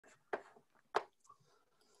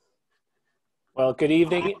Well, good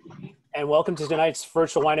evening and welcome to tonight's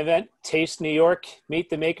virtual wine event, Taste New York, Meet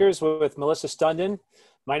the Makers with Melissa Stunden.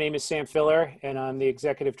 My name is Sam Filler and I'm the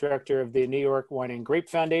Executive Director of the New York Wine and Grape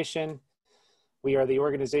Foundation. We are the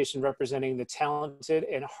organization representing the talented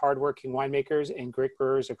and hardworking winemakers and grape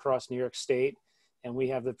brewers across New York State. And we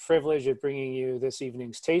have the privilege of bringing you this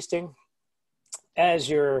evening's tasting. As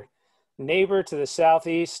your neighbor to the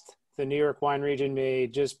southeast, the New York wine region may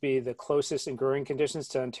just be the closest in growing conditions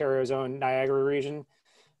to Ontario's own Niagara region.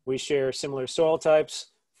 We share similar soil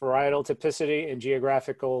types, varietal typicity, and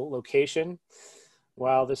geographical location.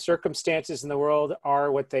 While the circumstances in the world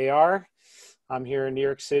are what they are, I'm here in New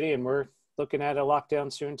York City and we're looking at a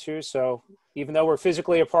lockdown soon too. So even though we're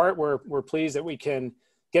physically apart, we're pleased that we can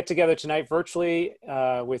get together tonight virtually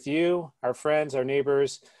with you, our friends, our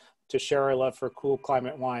neighbors, to share our love for cool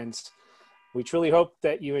climate wines. We truly hope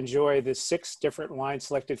that you enjoy the 6 different wines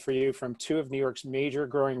selected for you from 2 of New York's major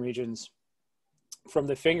growing regions. From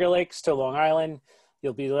the Finger Lakes to Long Island,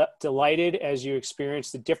 you'll be delighted as you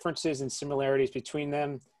experience the differences and similarities between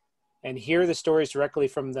them and hear the stories directly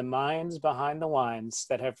from the minds behind the wines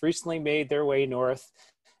that have recently made their way north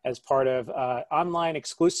as part of online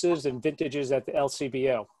exclusives and vintages at the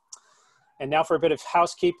LCBO. And now for a bit of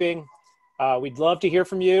housekeeping. We'd love to hear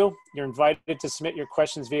from you. You're invited to submit your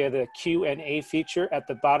questions via the Q&A feature at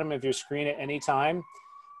the bottom of your screen at any time.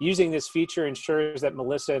 Using this feature ensures that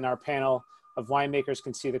Melissa and our panel of winemakers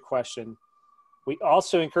can see the question. We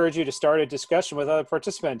also encourage you to start a discussion with other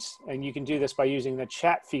participants, and you can do this by using the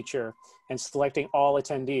chat feature and selecting all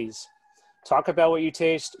attendees. Talk about what you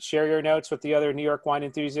taste, share your notes with the other New York wine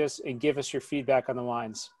enthusiasts, and give us your feedback on the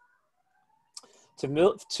wines.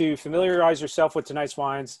 To familiarize yourself with tonight's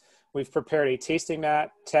wines, we've prepared a tasting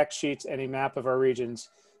mat, text sheets, and a map of our regions.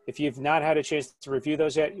 If you've not had a chance to review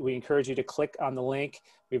those yet, we encourage you to click on the link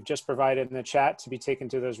we've just provided in the chat to be taken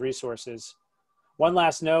to those resources. One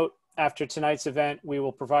last note, after tonight's event, we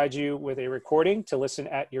will provide you with a recording to listen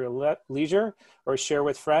at your leisure or share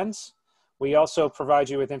with friends. We also provide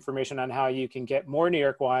you with information on how you can get more New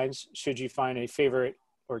York wines should you find a favorite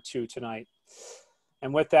or 2 tonight.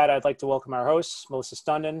 And with that, I'd like to welcome our host, Melissa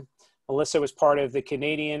Stunden. Melissa was part of the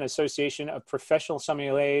Canadian Association of Professional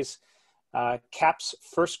Sommeliers, CAP's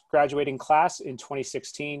first graduating class in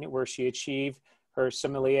 2016, where she achieved her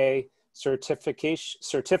sommelier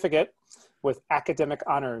certificate with academic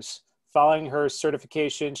honors. Following her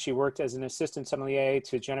certification, she worked as an assistant sommelier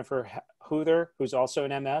to Jennifer Huther, who's also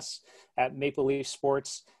an MS, at Maple Leaf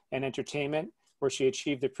Sports and Entertainment, where she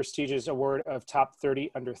achieved the prestigious award of Top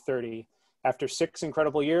 30 Under 30. After 6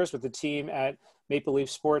 incredible years with the team at Maple Leaf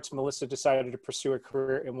Sports, Melissa decided to pursue a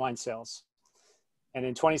career in wine sales. And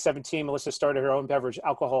in 2017, Melissa started her own beverage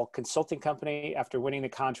alcohol consulting company after winning the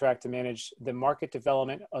contract to manage the market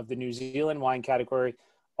development of the New Zealand wine category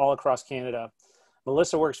all across Canada.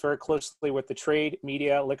 Melissa works very closely with the trade,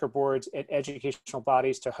 media, liquor boards, and educational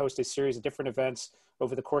bodies to host a series of different events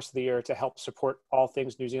over the course of the year to help support all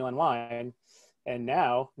things New Zealand wine, and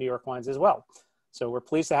now New York wines as well. So we're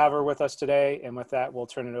pleased to have her with us today. And with that, we'll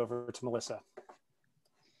turn it over to Melissa.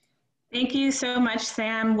 Thank you so much,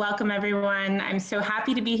 Sam. Welcome, everyone. I'm so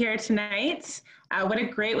happy to be here tonight. What a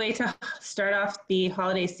great way to start off the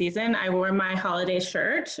holiday season. I wore my holiday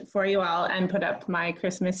shirt for you all and put up my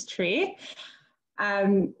Christmas tree.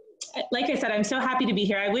 Like I said, I'm so happy to be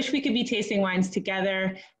here. I wish we could be tasting wines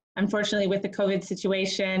together. Unfortunately, with the COVID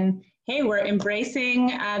situation, hey, we're embracing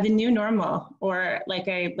the new normal, or like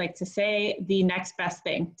I like to say, the next best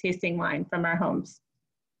thing, tasting wine from our homes.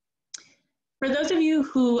 For those of you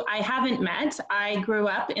who I haven't met, I grew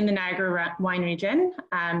up in the Niagara wine region,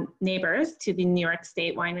 neighbors to the New York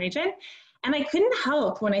State wine region. And I couldn't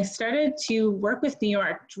help, when I started to work with New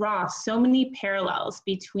York, draw so many parallels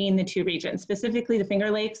between the 2 regions, specifically the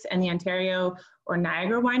Finger Lakes and the Ontario or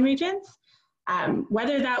Niagara wine regions.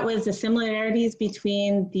 Whether that was the similarities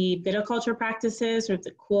between the viticulture practices or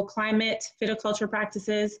the cool climate viticulture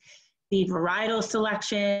practices, the varietal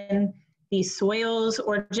selection, the soils,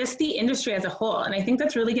 or just the industry as a whole. And I think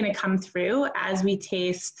that's really going to come through as we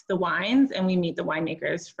taste the wines and we meet the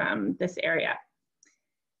winemakers from this area.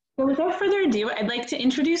 So without further ado, I'd like to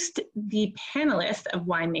introduce the panelists of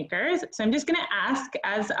winemakers. So I'm just going to ask,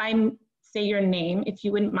 as I say your name, if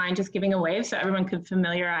you wouldn't mind just giving a wave so everyone could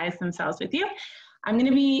familiarize themselves with you. I'm going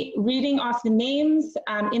to be reading off the names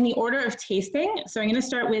in the order of tasting. So I'm going to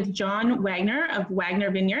start with John Wagner of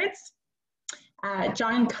Wagner Vineyards.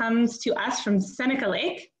 John comes to us from Seneca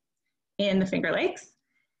Lake in the Finger Lakes.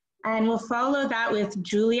 And we'll follow that with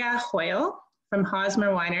Julia Hoyle from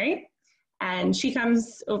Hosmer Winery. And she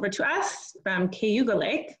comes over to us from Cayuga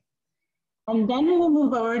Lake. And then we will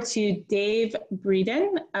move over to Dave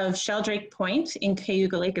Breeden of Sheldrake Point in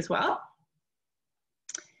Cayuga Lake as well.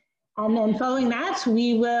 And then following that,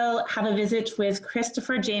 we will have a visit with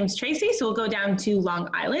Christopher James Tracy. So we'll go down to Long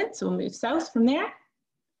Island. So we'll move south from there.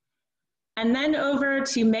 And then over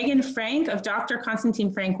to Megan Frank of Dr.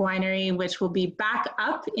 Constantine Frank Winery, which will be back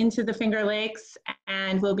up into the Finger Lakes,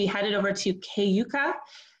 and we'll be headed over to Cayuga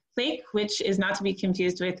Lake, which is not to be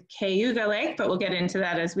confused with Cayuga Lake, but we'll get into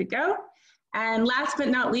that as we go. And last but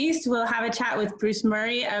not least, we'll have a chat with Bruce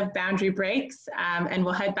Murray of Boundary Breaks, and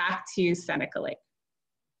we'll head back to Seneca Lake.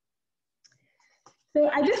 So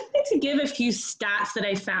I just wanted to give a few stats that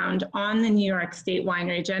I found on the New York State wine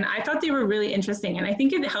region. I thought they were really interesting, and I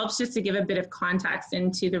think it helps just to give a bit of context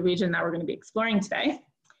into the region that we're going to be exploring today.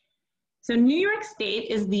 So New York State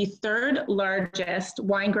is the third largest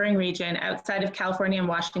wine growing region outside of California and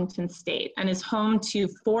Washington State, and is home to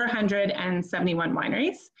 471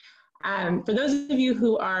 wineries. For those of you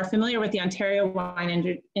who are familiar with the Ontario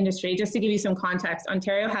wine industry, just to give you some context,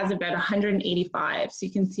 Ontario has about 185, so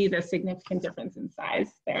you can see the significant difference in size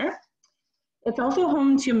there. It's also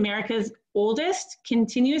home to America's oldest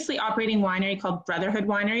continuously operating winery called Brotherhood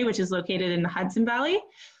Winery, which is located in the Hudson Valley,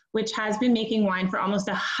 which has been making wine for almost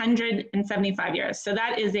 175 years. So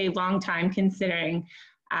that is a long time considering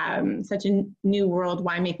such a new world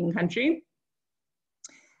winemaking country.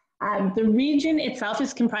 The region itself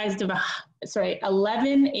is comprised of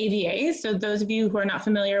 11 AVAs. So those of you who are not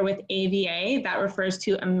familiar with AVA, that refers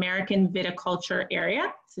to American Viticulture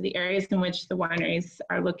Area. So the areas in which the wineries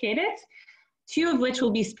are located, two of which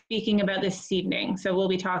we'll be speaking about this evening. So we'll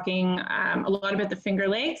be talking a lot about the Finger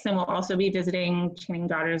Lakes, and we'll also be visiting Channing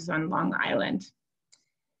Daughters on Long Island.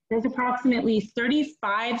 There's approximately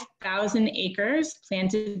 35,000 acres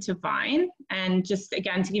planted to vine. And just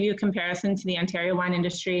again, to give you a comparison to the Ontario wine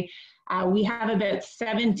industry, we have about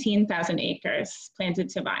 17,000 acres planted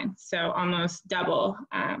to vine. So almost double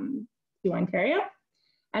to Ontario.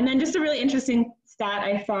 And then just a really interesting stat,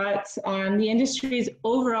 I thought, the industry's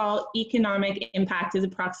overall economic impact is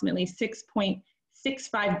approximately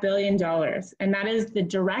 $6.65 billion. And that is the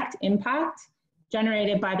direct impact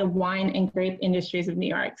generated by the wine and grape industries of New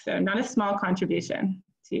York. So not a small contribution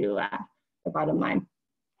to the bottom line.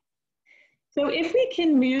 So if we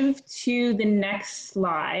can move to the next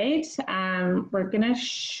slide, we're gonna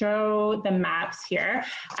show the maps here.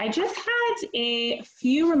 I just had a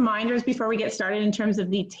few reminders before we get started in terms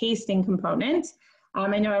of the tasting component.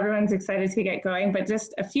 I know everyone's excited to get going, but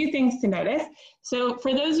just a few things to notice. So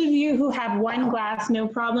for those of you who have one glass, no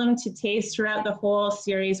problem to taste throughout the whole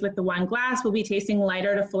series with the one glass. We'll be tasting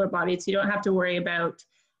lighter to fuller bodied, so you don't have to worry about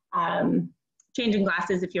changing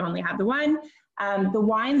glasses if you only have the one. The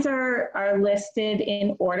wines are listed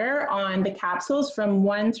in order on the capsules from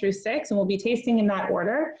 1 through 6, and we'll be tasting in that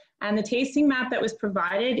order. And the tasting map that was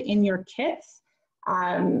provided in your kits,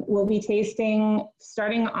 we'll be tasting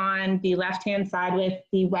starting on the left-hand side with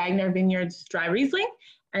the Wagner Vineyards Dry Riesling,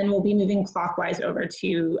 and we'll be moving clockwise over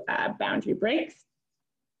to Boundary Breaks.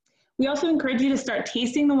 We also encourage you to start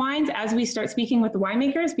tasting the wines as we start speaking with the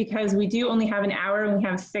winemakers, because we do only have an hour and we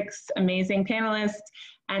have 6 amazing panelists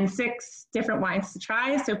and 6 different wines to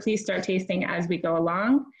try. So please start tasting as we go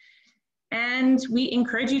along. And we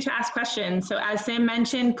encourage you to ask questions. So as Sam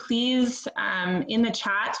mentioned, please, in the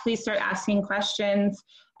chat, please start asking questions,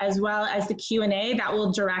 as well as the Q&A. That will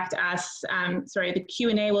direct us, the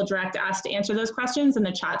Q&A will direct us to answer those questions, and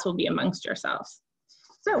the chats will be amongst yourselves.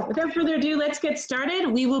 So without further ado, let's get started.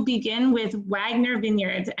 We will begin with Wagner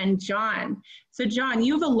Vineyards and John. So John,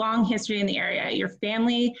 you have a long history in the area. Your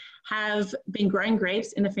family have been growing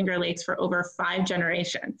grapes in the Finger Lakes for over 5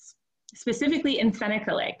 generations, specifically in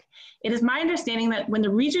Seneca Lake. It is my understanding that when the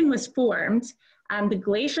region was formed, the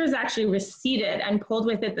glaciers actually receded and pulled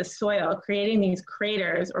with it the soil, creating these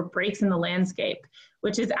craters or breaks in the landscape,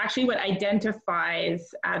 which is actually what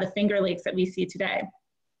identifies the Finger Lakes that we see today.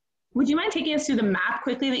 Would you mind taking us through the map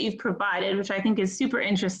quickly that you've provided, which I think is super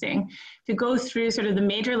interesting, to go through sort of the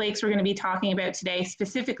major lakes we're going to be talking about today,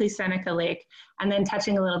 specifically Seneca Lake, and then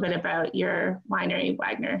touching a little bit about your winery,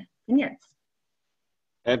 Wagner Vineyards.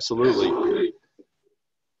 Absolutely.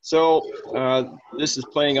 So this is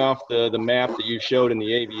playing off the map that you showed in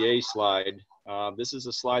the AVA slide. This is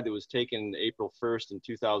a slide that was taken April 1st in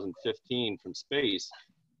 2015 from space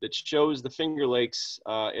that shows the Finger Lakes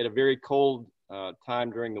at a very cold time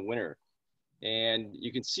during the winter. And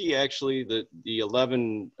you can see actually the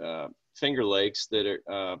 11 Finger Lakes that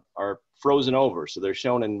are frozen over. So they're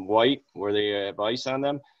shown in white where they have ice on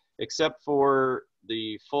them, except for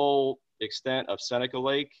the full extent of Seneca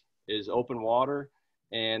Lake is open water,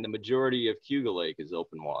 and the majority of Cayuga Lake is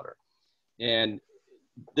open water. And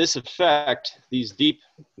this effect, these deep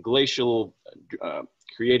glacial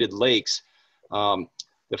created lakes,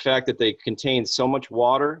 the fact that they contain so much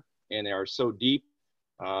water and they are so deep,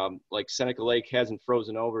 like Seneca Lake hasn't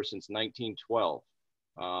frozen over since 1912.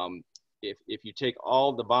 If you take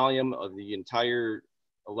all the volume of the entire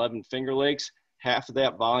 11 Finger Lakes, half of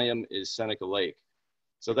that volume is Seneca Lake.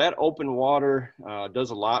 So that open water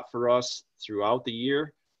does a lot for us throughout the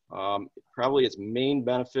year. Probably its main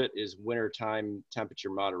benefit is wintertime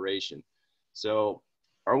temperature moderation. So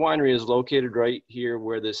our winery is located right here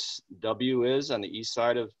where this W is on the east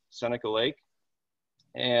side of Seneca Lake.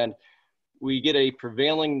 And we get a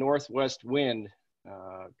prevailing northwest wind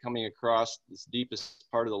coming across this deepest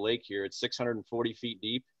part of the lake here. It's 640 feet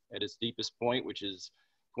deep at its deepest point, which is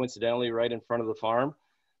coincidentally right in front of the farm.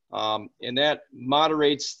 And that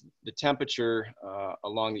moderates the temperature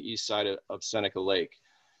along the east side of Seneca Lake.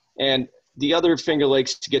 And the other Finger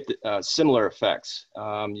Lakes to get similar effects.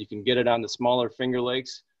 You can get it on the smaller Finger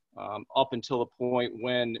Lakes up until the point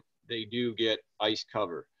when they do get ice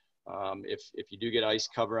cover. If you do get ice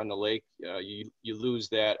cover on the lake, you lose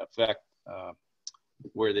that effect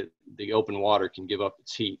where the open water can give up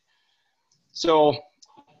its heat. So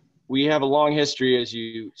we have a long history, as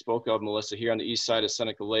you spoke of, Melissa, here on the east side of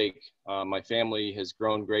Seneca Lake. My family has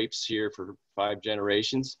grown grapes here for 5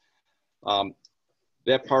 generations.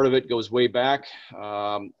 That part of it goes way back.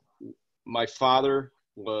 My father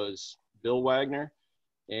was Bill Wagner,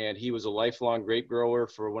 and he was a lifelong grape grower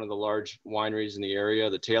for one of the large wineries in the area,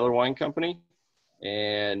 the Taylor Wine Company.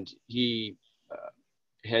 And he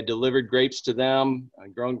had delivered grapes to them,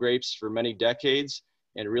 grown grapes for many decades,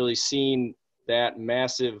 and really seen that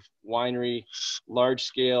massive winery, large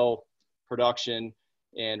scale production,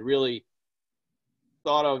 and really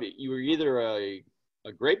thought of it, you were either a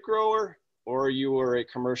grape grower or you were a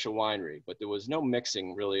commercial winery, but there was no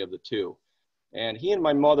mixing really of the two. And he and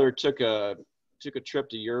my mother took a trip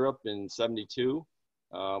to Europe in '72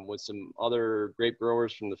 with some other grape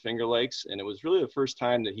growers from the Finger Lakes. And it was really the first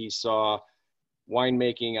time that he saw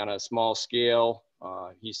winemaking on a small scale.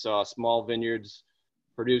 He saw small vineyards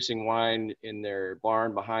producing wine in their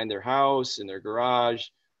barn behind their house, in their garage.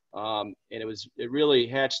 And it really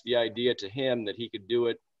hatched the idea to him that he could do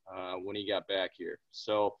it when he got back here.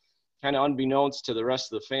 So kind of unbeknownst to the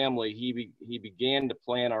rest of the family, he began to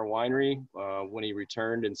plan our winery when he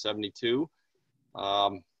returned in '72.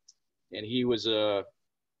 And he was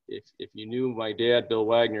if you knew my dad, Bill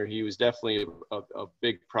Wagner, he was definitely a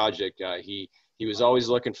big project guy. He was always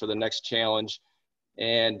looking for the next challenge.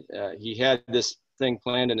 And he had this thing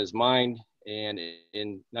planned in his mind. And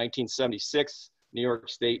in 1976, New York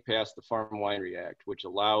State passed the Farm Winery Act, which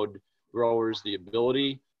allowed growers the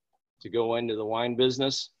ability to go into the wine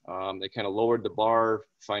business. They kind of lowered the bar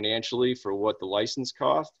financially for what the license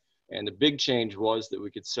cost. And the big change was that we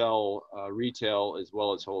could sell retail as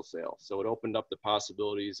well as wholesale. So it opened up the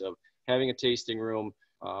possibilities of having a tasting room,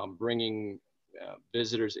 bringing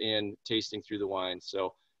visitors in, tasting through the wine.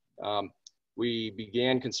 So we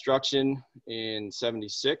began construction in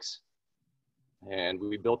 '76, and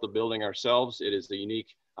we built the building ourselves. It is a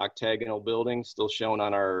unique octagonal building, still shown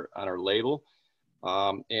on our label.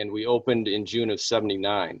 And we opened in June of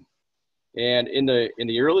 '79. And in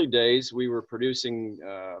the early days, we were producing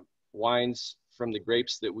wines from the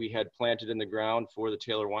grapes that we had planted in the ground for the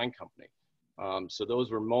Taylor Wine Company. So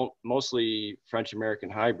those were mostly French-American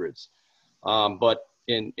hybrids. But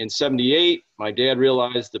in '78, my dad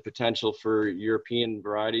realized the potential for European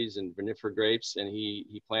varieties and vinifera grapes, and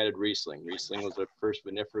he planted Riesling. Riesling was the first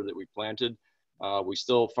vinifera that we planted. We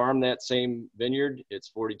still farm that same vineyard. It's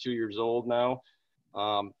 42 years old now.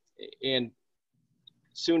 And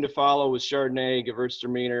soon to follow was Chardonnay,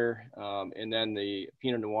 Gewürztraminer, and then the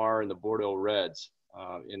Pinot Noir and the Bordeaux Reds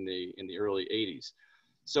in the early '80s.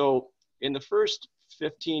 So in the first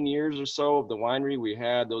 15 years or so of the winery, we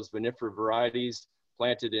had those vinifera varieties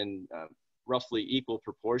planted in roughly equal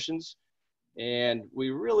proportions. And we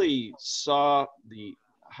really saw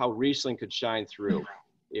how Riesling could shine through.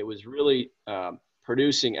 It was really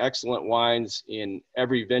producing excellent wines in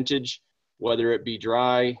every vintage, whether it be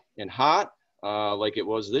dry and hot, like it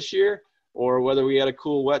was this year, or whether we had a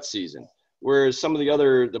cool, wet season. Whereas some of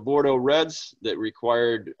the Bordeaux Reds that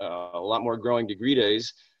required a lot more growing degree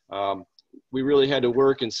days, we really had to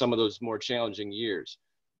work in some of those more challenging years.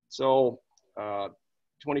 So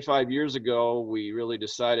 25 years ago, we really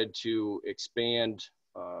decided to expand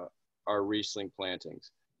our Riesling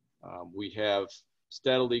plantings. We have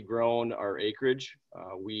steadily grown our acreage.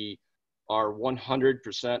 We are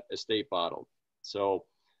 100% estate bottled. So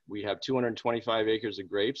we have 225 acres of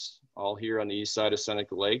grapes, all here on the east side of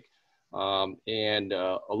Seneca Lake. and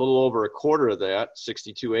a little over a quarter of that,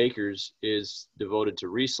 62 acres, is devoted to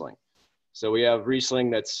Riesling. So we have Riesling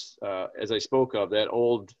that's, as I spoke of, that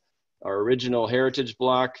old, our original heritage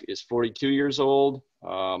block is 42 years old.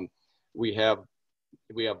 We have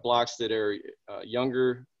blocks that are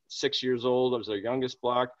younger, 6 years old. That was our youngest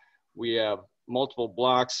block. We have multiple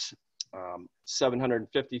blocks,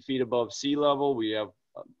 750 feet above sea level. We have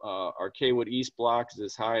our Kaywood East blocks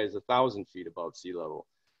as high as 1,000 feet above sea level.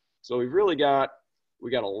 So we got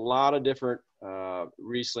a lot of different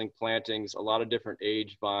Riesling plantings, a lot of different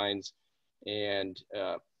age vines, and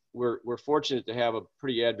we're fortunate to have a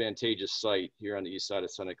pretty advantageous site here on the east side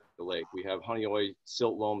of Seneca Lake. We have Honeoye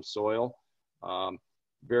silt loam soil,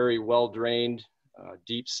 very well drained,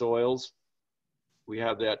 deep soils. We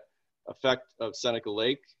have that effect of Seneca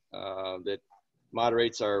Lake that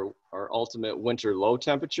moderates our ultimate winter low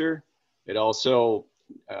temperature. It also,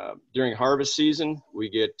 during harvest season, we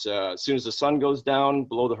get, as soon as the sun goes down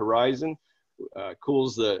below the horizon,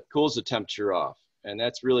 cools the temperature off. And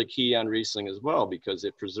that's really key on Riesling as well, because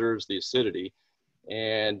it preserves the acidity.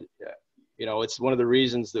 And, you know, it's one of the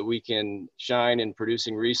reasons that we can shine in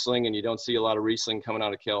producing Riesling, and you don't see a lot of Riesling coming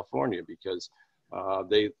out of California, because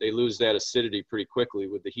they lose that acidity pretty quickly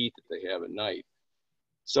with the heat that they have at night.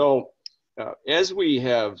 So as we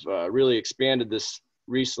have really expanded this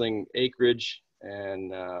Riesling acreage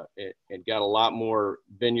and got a lot more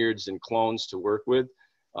vineyards and clones to work with,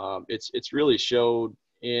 it's really showed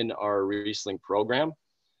in our Riesling program.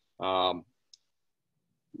 Like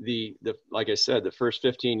I said, the first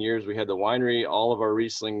 15 years we had the winery, all of our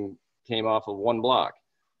Riesling came off of one block.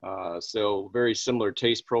 So very similar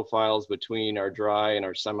taste profiles between our dry and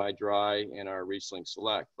our semi-dry and our Riesling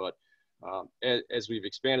Select. But as we've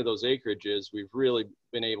expanded those acreages, we've really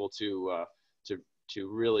been able to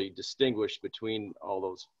really distinguish between all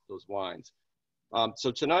those wines.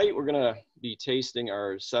 So tonight we're gonna be tasting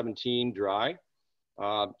our 17 dry.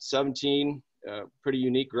 17, pretty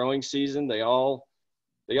unique growing season. They all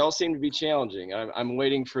seem to be challenging. I'm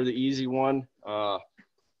waiting for the easy one.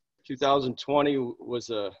 2020 was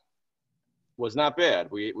not bad.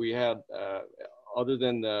 We had, other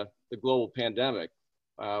than the global pandemic,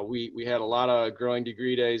 we had a lot of growing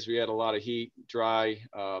degree days. We had a lot of heat, dry,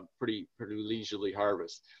 pretty leisurely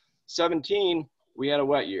harvest. 17, we had a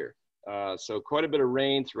wet year. So quite a bit of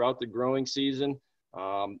rain throughout the growing season.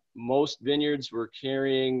 Most vineyards were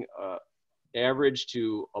carrying average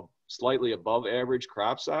to a slightly above average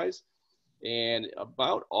crop size. And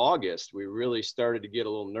about August, we really started to get a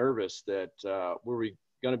little nervous that were we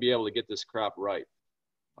going to be able to get this crop right?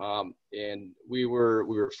 And we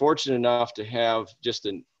were fortunate enough to have just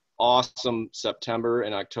an awesome September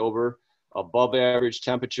and October, above average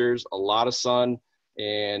temperatures, a lot of sun,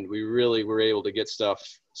 and we really were able to get stuff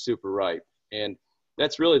super ripe. And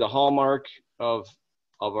that's really the hallmark of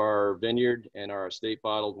our vineyard and our estate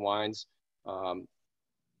bottled wines.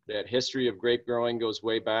 That history of grape growing goes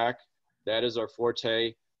way back. That is our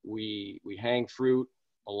forte. We hang fruit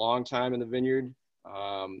a long time in the vineyard,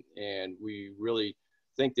 and we really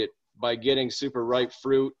think that by getting super ripe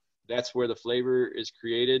fruit, that's where the flavor is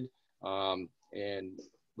created, and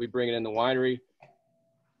we bring it in the winery.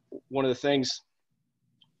 One of the things,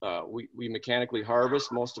 we mechanically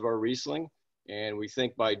harvest most of our Riesling, and we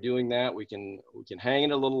think by doing that we can hang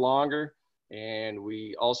it a little longer, and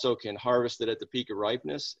we also can harvest it at the peak of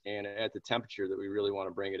ripeness and at the temperature that we really want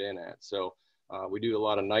to bring it in at. So we do a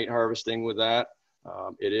lot of night harvesting with that.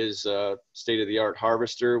 It is a state-of-the-art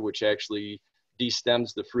harvester, which actually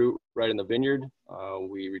de-stems the fruit right in the vineyard.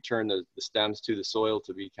 We return the stems to the soil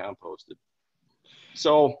to be composted.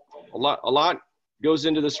 So a lot goes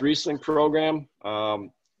into this Riesling program.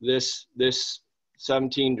 This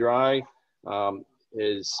 17 dry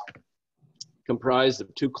is comprised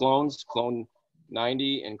of two clones, Clone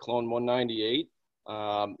 90 and Clone 198.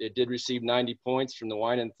 It did receive 90 points from the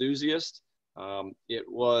Wine Enthusiast. It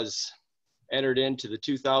was entered into the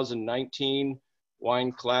 2019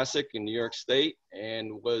 Wine Classic in New York State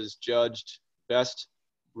and was judged best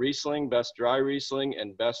Riesling, best dry Riesling,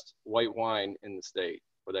 and best white wine in the state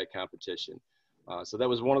for that competition. So that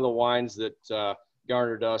was one of the wines that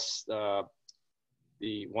garnered us the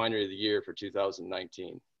Winery of the Year for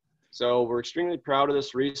 2019. So we're extremely proud of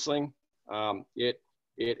this Riesling. It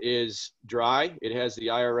is dry. It has the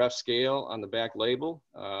IRF scale on the back label.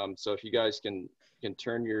 So if you guys can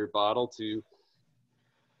turn your bottle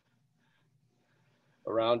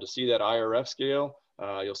around to see that IRF scale,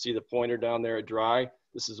 you'll see the pointer down there at dry.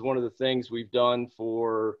 This is one of the things we've done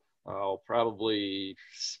for probably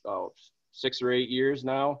 6 or 8 years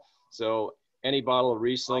now. So any bottle of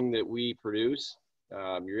Riesling that we produce,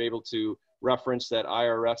 you're able to reference that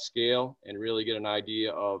IRF scale and really get an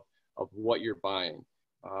idea of what you're buying.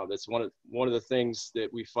 That's one of the things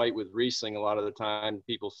that we fight with Riesling. A lot of the time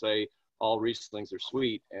people say all Rieslings are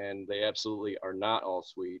sweet, and they absolutely are not all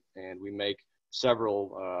sweet. And we make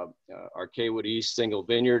several, our Kaywood East single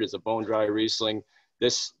vineyard is a bone dry Riesling.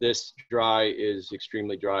 This dry is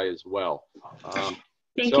extremely dry as well.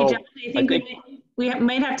 Thank you, John. I think we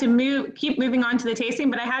might have to keep moving on to the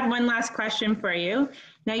tasting, but I had one last question for you.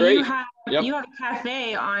 Now great. you have a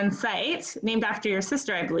cafe on site named after your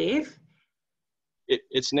sister, I believe.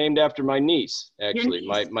 It's named after my niece, actually,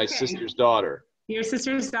 my sister's daughter. Your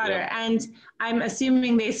sister's daughter. Yep. And I'm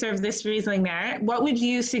assuming they serve this Riesling there. What would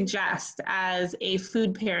you suggest as a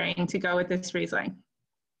food pairing to go with this Riesling?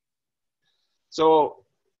 So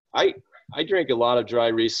I drink a lot of dry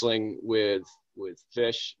Riesling with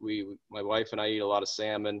fish. My wife and I eat a lot of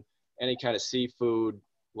salmon, any kind of seafood,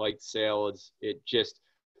 light salads.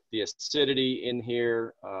 The acidity in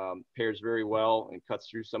here pairs very well and cuts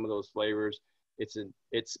through some of those flavors.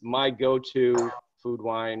 It's my go-to food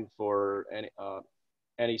wine for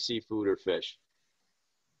any seafood or fish.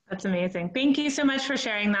 That's amazing. Thank you so much for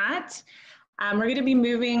sharing that. We're going to be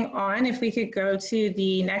moving on. If we could go to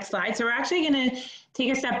the next slide. So we're actually going to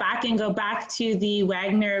take a step back and go back to the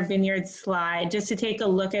Wagner Vineyard slide just to take a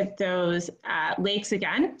look at those lakes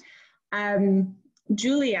again.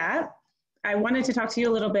 Julia, I wanted to talk to you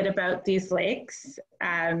a little bit about these lakes.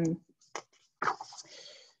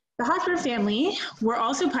 The Hosmer family were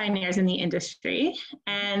also pioneers in the industry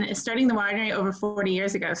and starting the winery over 40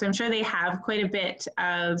 years ago. So I'm sure they have quite a bit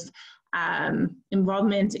of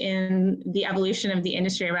involvement in the evolution of the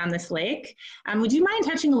industry around this lake. Would you mind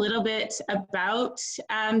touching a little bit about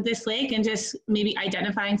this lake and just maybe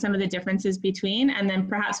identifying some of the differences between, and then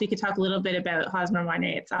perhaps we could talk a little bit about Hosmer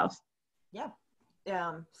Winery itself.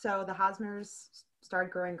 Yeah, so the Hosmers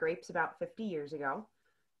started growing grapes about 50 years ago.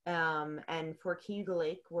 And for Cayuga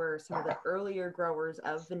Lake were some of the earlier growers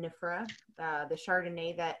of vinifera. The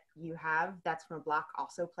Chardonnay that you have, that's from a block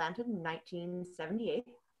also planted in 1978.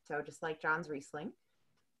 So just like John's Riesling.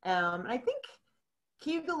 And I think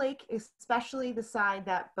Cayuga Lake, especially the side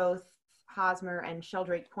that both Hosmer and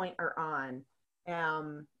Sheldrake Point are on,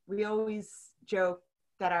 we always joke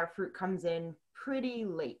that our fruit comes in pretty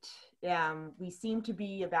late. We seem to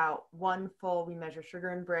be about we measure sugar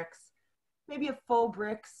in bricks, maybe a full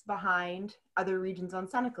bricks behind other regions on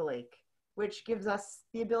Seneca Lake, which gives us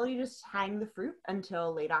the ability to just hang the fruit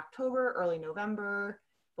until late October, early November.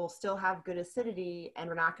 We'll still have good acidity and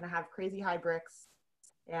we're not going to have crazy high bricks.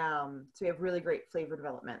 So we have really great flavor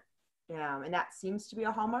development. And that seems to be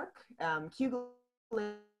a hallmark. Cayuga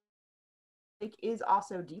Lake is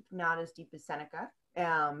also deep, not as deep as Seneca,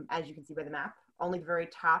 as you can see by the map. Only the very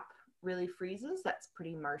top really freezes. That's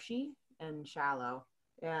pretty marshy and shallow.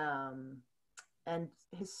 And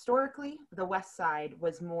historically, the west side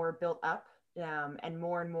was more built up, and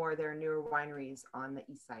more there are newer wineries on the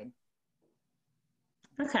east side.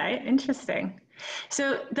 Okay, interesting.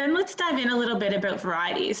 So then let's dive in a little bit about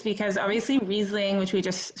varieties, because obviously Riesling, which we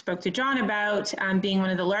just spoke to John about, being one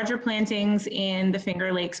of the larger plantings in the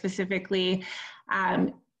Finger Lakes specifically,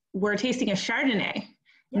 we're tasting a Chardonnay.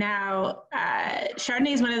 Yep. Now,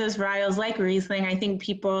 Chardonnay is one of those varietals like Riesling. I think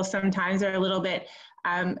people sometimes are a little bit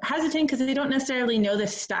hesitant because they don't necessarily know the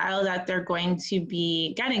style that they're going to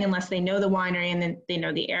be getting unless they know the winery and then they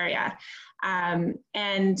know the area.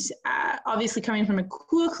 Obviously coming from a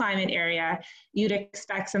cool climate area, you'd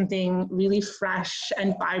expect something really fresh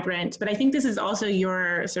and vibrant, but I think this is also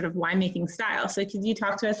your sort of winemaking style. So could you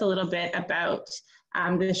talk to us a little bit about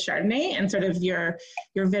the Chardonnay and sort of your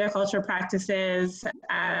viticulture practices,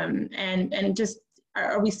 and just,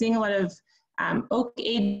 are we seeing a lot of oak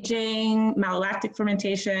aging, malolactic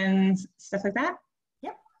fermentations, stuff like that?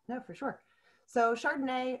 Yep, no, for sure. So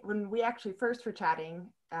Chardonnay, when we actually first were chatting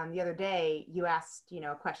the other day, you asked,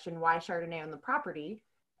 a question, why Chardonnay on the property?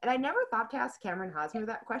 And I never thought to ask Cameron Hosmer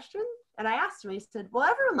that question. And I asked him, he said, well,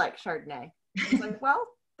 everyone likes Chardonnay. I was like, well,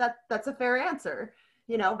 that's a fair answer.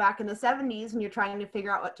 Back in the 70s, when you're trying to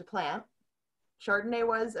figure out what to plant, Chardonnay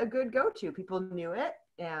was a good go-to. People knew it,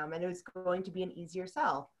 and it was going to be an easier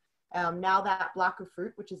sell. Now that block of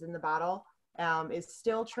fruit, which is in the bottle, is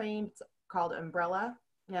still trained. It's called Umbrella.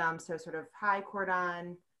 So sort of high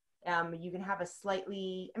cordon. You can have a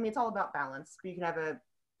slightly, it's all about balance, but you can have a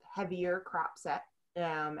heavier crop set,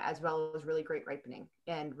 as well as really great ripening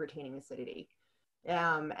and retaining acidity.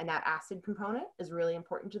 And that acid component is really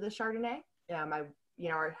important to the Chardonnay.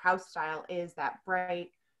 Our house style is that bright,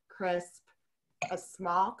 crisp, a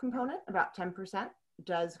small component, about 10%,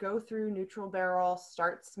 does go through neutral barrel,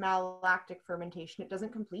 starts malolactic fermentation. It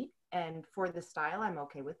doesn't complete. And for the style, I'm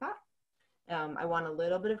okay with that. I want a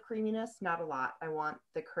little bit of creaminess, not a lot. I want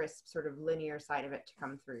the crisp sort of linear side of it to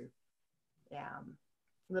come through.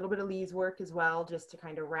 A little bit of lees work as well, just to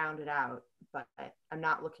kind of round it out, but I'm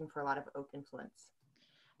not looking for a lot of oak influence.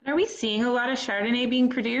 Are we seeing a lot of Chardonnay being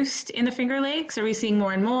produced in the Finger Lakes? Are we seeing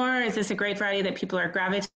more and more? Is this a great variety that people are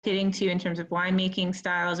gravitating to in terms of winemaking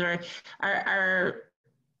styles, or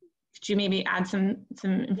could you maybe add some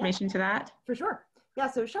information to that? For sure. Yeah,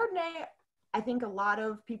 so Chardonnay, I think a lot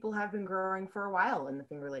of people have been growing for a while in the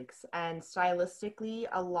Finger Lakes, and stylistically,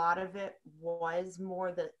 a lot of it was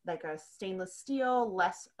more like a stainless steel,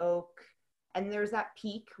 less oak, and there's that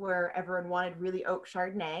peak where everyone wanted really oak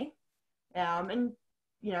Chardonnay, and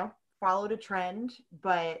followed a trend.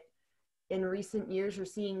 But in recent years, you're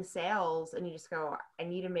seeing sales, and you just go, I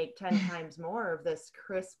need to make 10 times more of this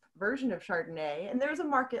crisp version of Chardonnay, and there's a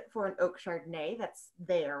market for an oak Chardonnay that's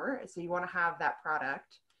there, so you want to have that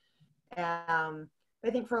product. I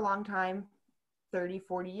think for a long time, 30,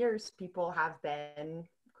 40 years, people have been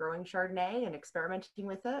growing Chardonnay and experimenting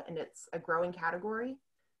with it, and it's a growing category.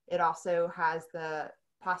 It also has the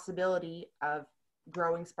possibility of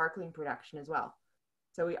growing sparkling production as well.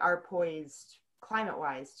 So we are poised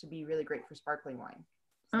climate-wise to be really great for sparkling wine.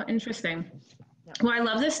 Oh, interesting. Yeah. Well, I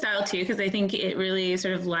love this style too, because I think it really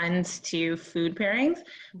sort of lends to food pairings,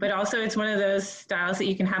 but also it's one of those styles that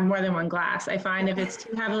you can have more than one glass. I find if it's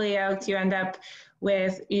too heavily oaked, you end up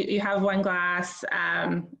with, you have one glass,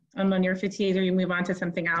 and when you're fatigued, or you move on to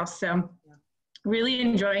something else. So really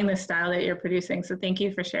enjoying the style that you're producing. So thank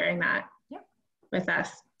you for sharing that with us.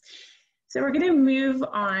 So we're going to move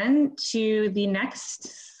on to the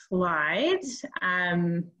next slide.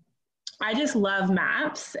 I just love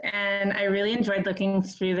maps, and I really enjoyed looking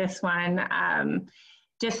through this one.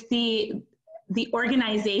 Just the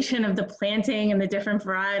organization of the planting and the different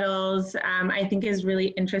varietals, I think is really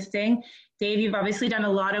interesting. Dave, you've obviously done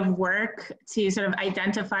a lot of work to sort of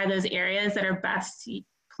identify those areas that are best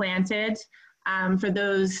planted for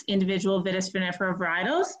those individual Vitis vinifera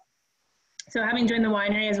varietals. So having joined the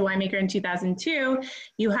winery as a winemaker in 2002,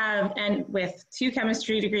 you have, and with 2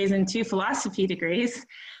 chemistry degrees and 2 philosophy degrees,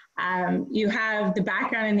 you have the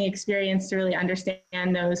background and the experience to really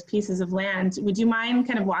understand those pieces of land. Would you mind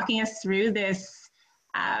kind of walking us through this,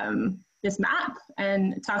 this map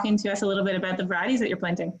and talking to us a little bit about the varieties that you're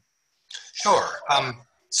planting? Sure.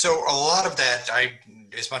 So a lot of that,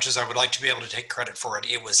 as much as I would like to be able to take credit for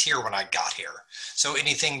it, it was here when I got here. So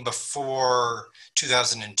anything before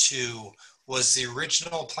 2002 was the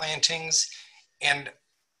original plantings, and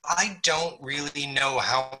I don't really know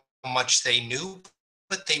how much they knew,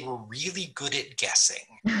 but they were really good at guessing,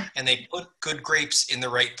 and they put good grapes in the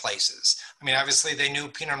right places. I mean, obviously they knew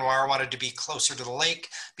Pinot Noir wanted to be closer to the lake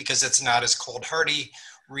because it's not as cold hardy.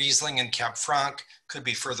 Riesling and Cab Franc could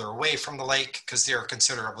be further away from the lake because they're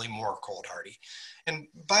considerably more cold hardy. And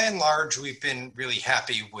by and large, we've been really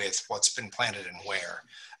happy with what's been planted and where.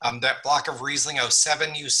 That block of Riesling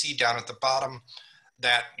 07 you see down at the bottom,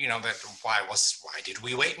 that, why did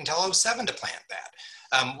we wait until 07 to plant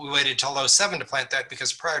that? We waited till 07 to plant that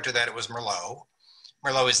because prior to that it was Merlot.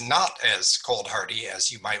 Merlot is not as cold hardy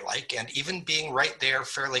as you might like, and even being right there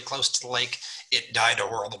fairly close to the lake, it died a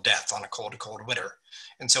horrible death on a cold winter.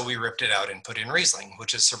 And so we ripped it out and put in Riesling,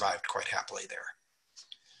 which has survived quite happily there.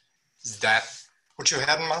 Is that what you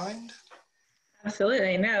had in mind?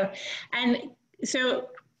 Absolutely, no. And so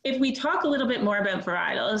if we talk a little bit more about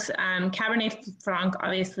varietals, Cabernet Franc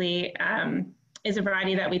obviously is a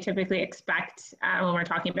variety that we typically expect when we're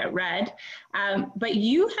talking about red. But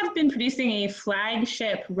you have been producing a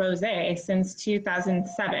flagship rosé since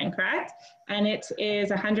 2007, correct? And it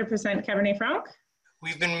is 100% Cabernet Franc?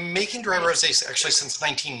 We've been making dry rosés actually since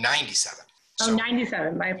 1997. So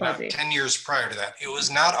 97, my apologies. 10 years prior to that. It was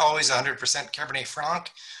not always 100% Cabernet Franc.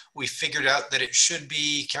 We figured out that it should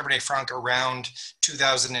be Cabernet Franc around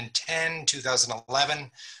 2010,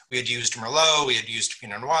 2011. We had used Merlot, we had used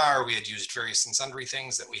Pinot Noir, we had used various and sundry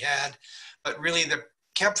things that we had. But really the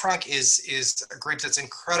Cab Franc is a grape that's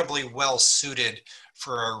incredibly well suited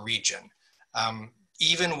for our region.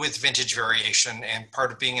 Even with vintage variation, and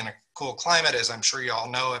part of being in a cool climate, as I'm sure you all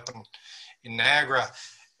know, up in Niagara,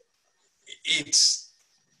 it's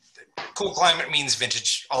cool climate means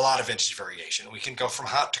vintage, a lot of vintage variation. We can go from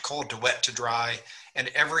hot to cold to wet to dry, and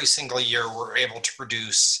every single year we're able to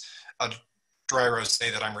produce a dry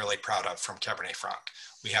rosé that I'm really proud of from Cabernet Franc.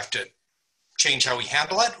 We have to change how we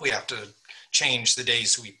handle it. We have to change the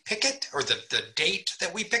days we pick it, or the date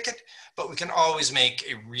that we pick it, but we can always make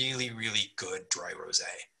a really, really good dry rosé.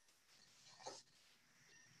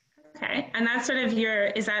 Okay, and that's sort of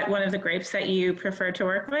is that one of the grapes that you prefer to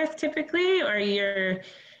work with typically, or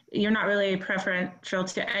you're not really preferential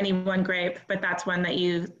to any one grape, but that's one that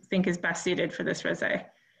you think is best suited for this rosé.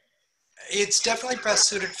 It's definitely best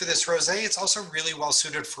suited for this rosé. It's also really well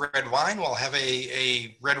suited for red wine. We'll have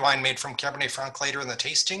a red wine made from Cabernet Franc later in the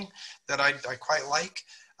tasting that I quite like.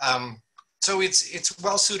 So it's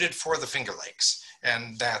well suited for the Finger Lakes,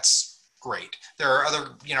 and that's great. There are other,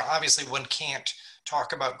 obviously one can't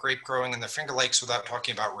talk about grape growing in the Finger Lakes without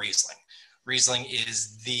talking about Riesling. Riesling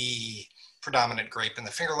is the predominant grape in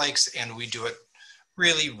the Finger Lakes, and we do it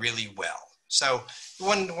really, really well. So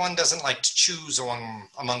one doesn't like to choose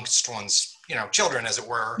amongst one's, children, as it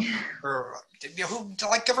were, or who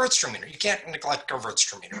like Gewürztraminer. You can't neglect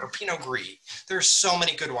Gewürztraminer or Pinot Gris. There's so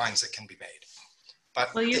many good wines that can be made,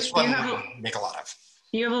 but this one we make a lot of.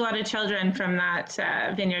 You have a lot of children from that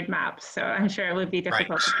vineyard map, so I'm sure it would be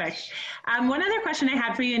difficult to pick. One other question I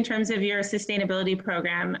had for you in terms of your sustainability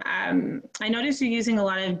program. I noticed you're using a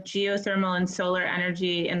lot of geothermal and solar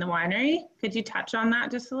energy in the winery. Could you touch on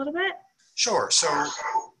that just a little bit? Sure. So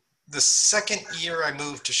the second year I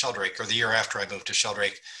moved to Sheldrake, or the year after I moved to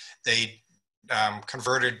Sheldrake, they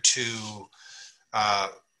converted to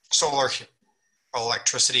solar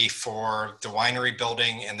electricity for the winery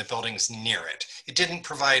building and the buildings near it. It didn't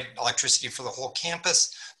provide electricity for the whole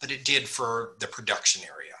campus, but it did for the production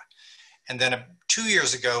area. And then 2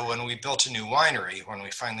 years ago, when we built a new winery, when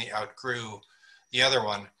we finally outgrew the other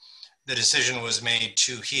one, the decision was made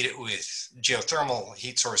to heat it with geothermal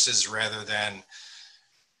heat sources rather than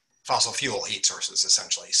fossil fuel heat sources,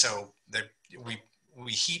 essentially. So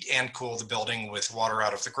we heat and cool the building with water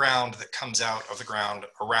out of the ground that comes out of the ground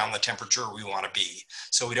around the temperature we want to be.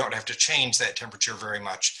 So we don't have to change that temperature very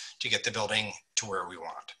much to get the building to where we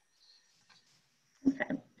want.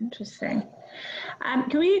 Okay, interesting.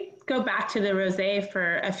 Can we go back to the rosé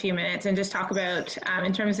for a few minutes and just talk about,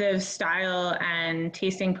 in terms of style and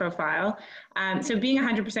tasting profile. So being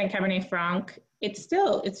 100% Cabernet Franc,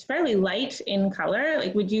 it's fairly light in color.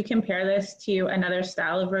 Like, would you compare this to another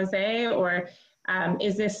style of rosé, or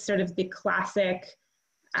is this sort of the classic?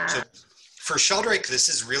 So for Sheldrake, this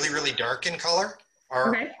is really, really dark in color.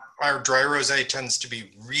 Our dry rosé tends to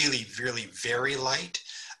be really, really very light.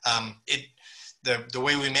 The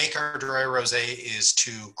way we make our dry rosé is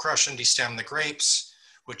to crush and destem the grapes,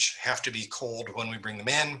 which have to be cold when we bring them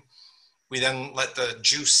in. We then let the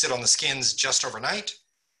juice sit on the skins just overnight,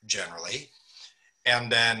 generally,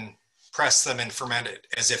 and then press them and ferment it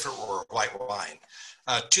as if it were white wine.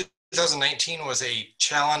 2019 was a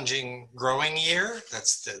challenging growing year.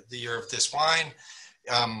 That's the year of this wine.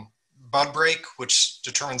 Bud break, which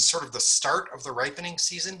determines sort of the start of the ripening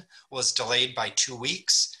season, was delayed by 2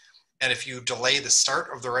 weeks. And if you delay the start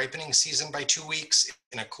of the ripening season by 2 weeks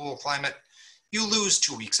in a cool climate, you lose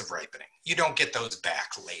 2 weeks of ripening. You don't get those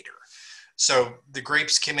back later. So the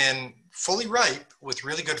grapes came in fully ripe with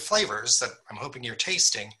really good flavors that I'm hoping you're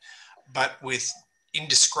tasting, but with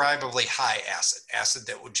indescribably high acid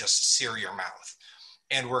that would just sear your mouth.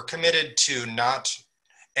 And we're committed to not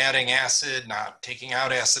adding acid, not taking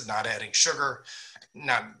out acid, not adding sugar,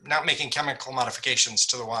 not making chemical modifications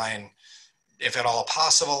to the wine, if at all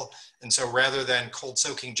possible. And so rather than cold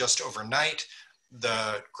soaking just overnight,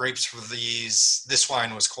 the grapes for this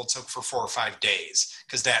wine was cold soaked for 4 or 5 days,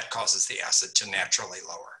 because that causes the acid to naturally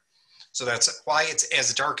lower. So that's why it's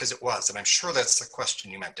as dark as it was. And I'm sure that's the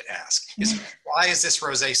question you meant to ask, is why is this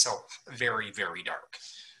rosé so very, very dark?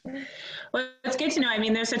 Well, it's good to know. I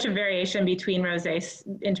mean, there's such a variation between rosés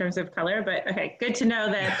in terms of color, but okay, good to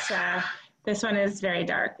know that this one is very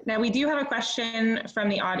dark. Now, we do have a question from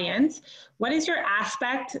the audience. What is your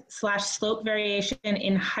aspect/slope variation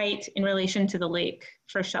in height in relation to the lake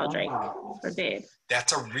for Sheldrake, for Dave?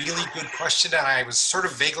 That's a really good question, and I was sort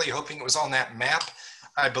of vaguely hoping it was on that map.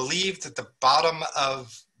 I believe that the bottom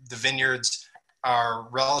of the vineyards are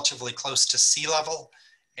relatively close to sea level,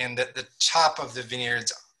 and that the top of the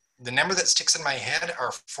vineyards, the number that sticks in my head,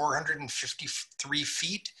 are 453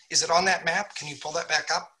 feet. Is it on that map? Can you pull that back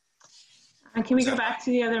up? Can we go back to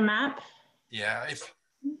the other map? Yeah.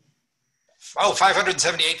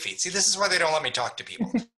 578 feet. See, this is why they don't let me talk to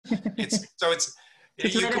people. One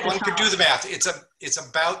could do the math. It's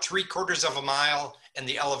about 3/4 of a mile, and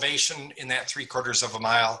the elevation in that 3/4 of a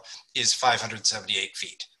mile is 578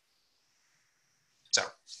 feet. So.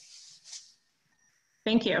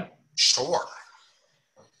 Thank you. Sure.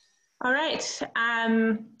 All right.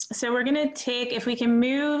 So we're going to take, if we can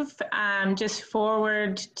move just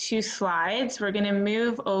forward 2 slides, we're going to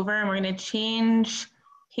move over and we're going to change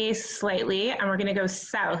pace slightly, and we're going to go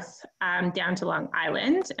south down to Long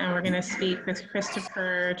Island, and we're going to speak with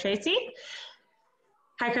Christopher Tracy.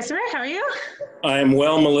 Hi, Christopher. How are you? I'm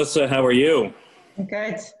well, Melissa. How are you?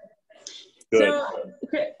 Good. So,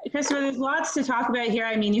 Christopher, there's lots to talk about here.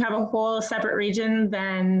 I mean, you have a whole separate region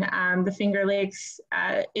than the Finger Lakes.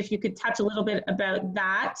 If you could touch a little bit about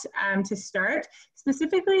that to start.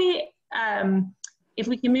 Specifically, if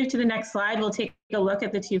we can move to the next slide, we'll take a look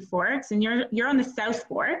at the two forks. And you're on the South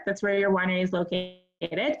Fork. That's where your winery is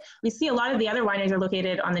located. We see a lot of the other wineries are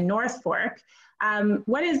located on the North Fork. And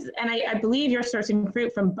I believe you're sourcing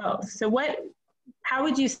fruit from both. So how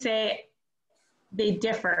would you say they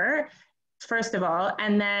differ, first of all,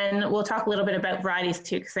 and then we'll talk a little bit about varieties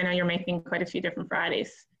too, because I know you're making quite a few different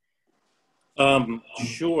varieties.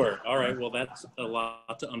 Sure. All right. Well, that's a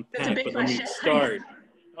lot to unpack, but question. let me start.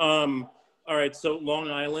 All right. So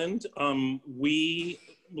Long Island, we,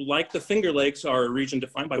 like the Finger Lakes, are a region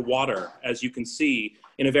defined by water, as you can see,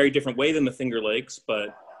 in a very different way than the Finger Lakes,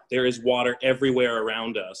 but there is water everywhere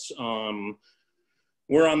around us.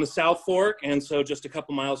 We're on the South Fork, and so just a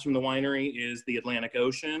couple miles from the winery is the Atlantic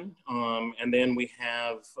Ocean. And then we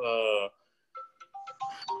have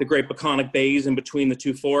the Great Peconic Bays in between the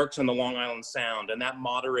two forks and the Long Island Sound, and that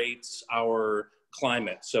moderates our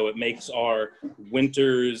climate. So it makes our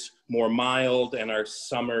winters more mild and our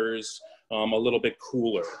summers a little bit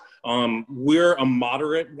cooler. We're a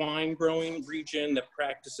moderate wine growing region that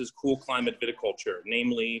practices cool climate viticulture,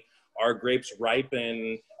 namely our grapes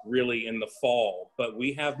ripen really in the fall, but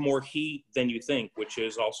we have more heat than you think, which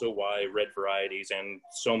is also why red varieties and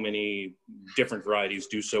so many different varieties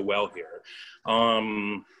do so well here.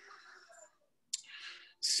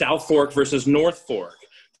 South Fork versus North Fork.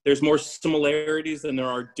 There's more similarities than there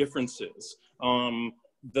are differences.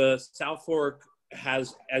 The South Fork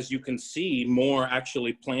has, as you can see, more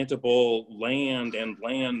actually plantable land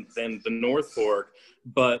than the North Fork,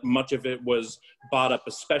 but much of it was bought up,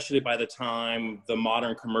 especially by the time the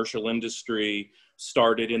modern commercial industry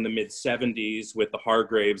started in the mid-70s with the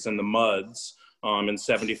Hargraves and the Mudds in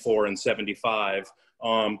 74 and 75,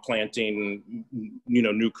 planting,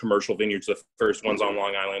 new commercial vineyards, the first ones on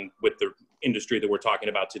Long Island with the industry that we're talking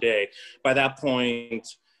about today. By that point,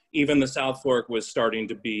 even the South Fork was starting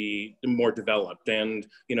to be more developed, and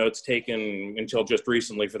it's taken until just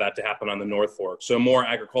recently for that to happen on the North Fork. So more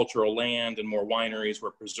agricultural land and more wineries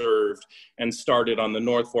were preserved and started on the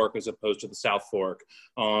North Fork as opposed to the South Fork.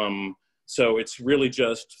 So it's really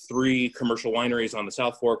just 3 commercial wineries on the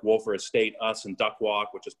South Fork: Wolfer Estate, us, and Duck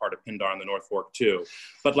Walk, which is part of Pindar on the North Fork too.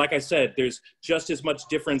 But like I said, there's just as much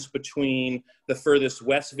difference between the furthest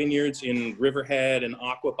west vineyards in Riverhead and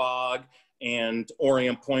Aquabog and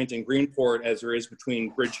Orient Point and Greenport as there is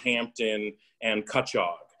between Bridgehampton and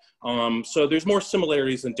Cutchogue. So there's more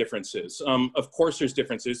similarities than differences. Of course there's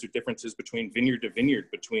differences. There are differences between vineyard to vineyard,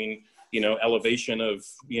 between, elevation of,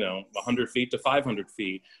 100 feet to 500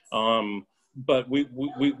 feet. But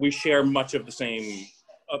we share much of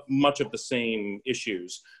the same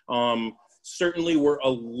issues. Certainly we're a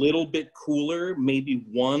little bit cooler, maybe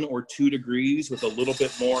 1 or 2 degrees with a little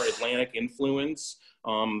bit more Atlantic influence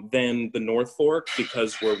than the North Fork,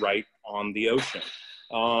 because we're right on the ocean.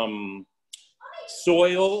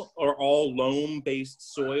 Soil are all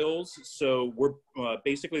loam-based soils. So we're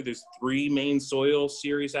basically, there's 3 main soil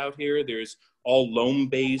series out here. There's all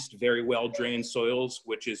loam-based, very well-drained soils,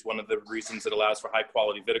 which is one of the reasons it allows for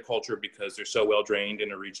high-quality viticulture, because they're so well-drained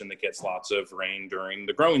in a region that gets lots of rain during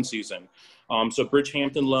the growing season. So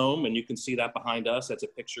Bridgehampton loam, and you can see that behind us. That's a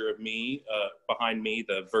picture of me. Behind me,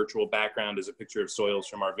 the virtual background is a picture of soils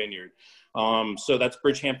from our vineyard. So that's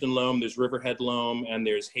Bridgehampton loam. There's Riverhead loam, and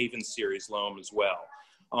there's Haven series loam as well.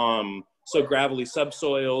 So gravelly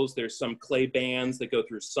subsoils, there's some clay bands that go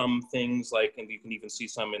through some things, like, and you can even see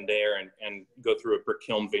some in there, and go through a brick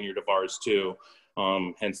kiln vineyard of ours too.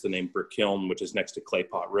 Hence the name Brick Kiln, which is next to Clay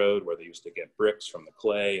Pot Road, where they used to get bricks from the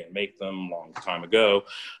clay and make them a long time ago.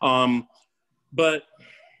 But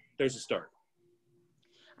there's a start.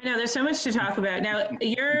 I know there's so much to talk about. Now,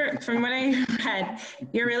 from what I read,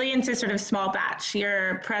 you're really into sort of small batch.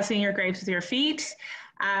 You're pressing your grapes with your feet.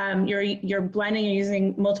 You're blending, you're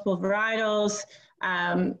using multiple varietals.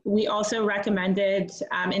 We also recommended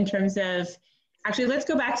in terms of, actually, let's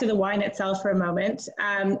go back to the wine itself for a moment.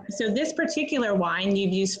 So this particular wine,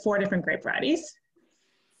 you've used 4 different grape varieties.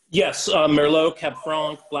 Yes, Merlot, Cab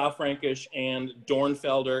Franc, Blaufränkisch, and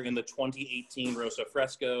Dornfelder in the 2018 Rosso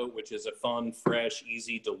Fresco, which is a fun, fresh,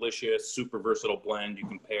 easy, delicious, super versatile blend you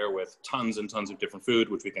can pair with tons and tons of different food,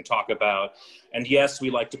 which we can talk about. And yes, we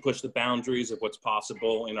like to push the boundaries of what's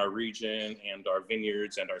possible in our region and our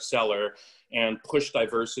vineyards and our cellar, and push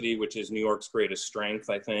diversity, which is New York's greatest strength,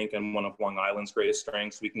 I think, and one of Long Island's greatest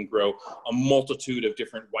strengths. We can grow a multitude of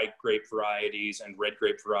different white grape varieties and red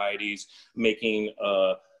grape varieties, making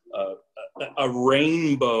a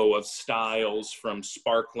rainbow of styles, from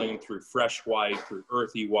sparkling through fresh white, through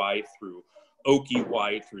earthy white, through oaky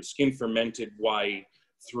white, through skin fermented white,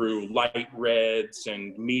 through light reds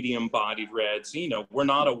and medium bodied reds. You know, we're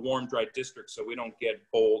not a warm, dry district, so we don't get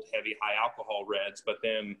bold, heavy, high alcohol reds, but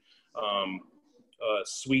then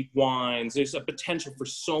sweet wines. There's a potential for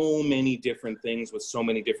so many different things with so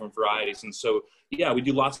many different varieties. And so, yeah, we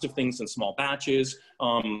do lots of things in small batches.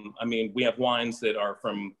 I mean, we have wines that are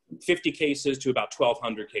from 50 cases to about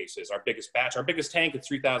 1,200 cases. Our biggest batch, our biggest tank is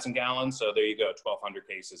 3,000 gallons. So there you go, 1,200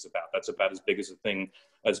 cases that's about as big as a thing,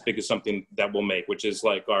 as big as something that we'll make, which is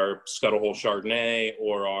like our Scuttlehole Chardonnay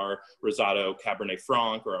or our Rosado Cabernet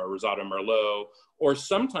Franc or our Rosado Merlot, or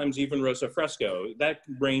sometimes even Rosso Fresco. That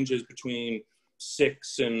ranges between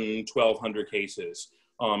 600 and 1,200 cases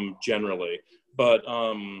generally. But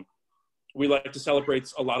we like to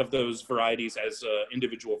celebrate a lot of those varieties as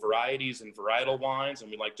individual varieties and varietal wines, and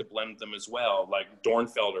we like to blend them as well, like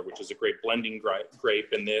Dornfelder, which is a great blending grape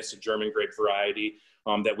in this, a German grape variety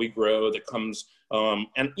that we grow that comes,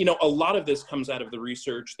 and you know, a lot of this comes out of the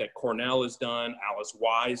research that Cornell has done, Alice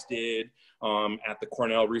Wise did at the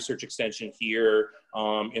Cornell Research Extension here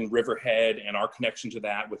in Riverhead, and our connection to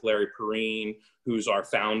that with Larry Perrine, who's our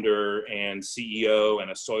founder and CEO and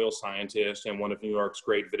a soil scientist and one of New York's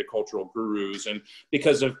great viticultural gurus. And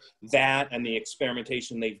because of that and the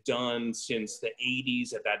experimentation they've done since the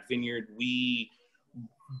 80s at that vineyard, we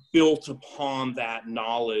built upon that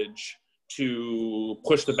knowledge to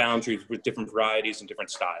push the boundaries with different varieties and different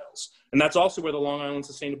styles. And that's also where the Long Island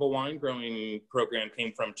Sustainable Wine Growing Program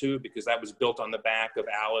came from too, because that was built on the back of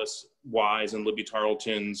Alice Wise and Libby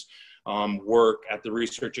Tarleton's work at the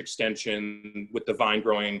research extension with the vine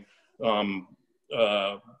growing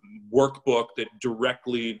workbook that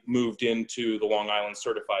directly moved into the Long Island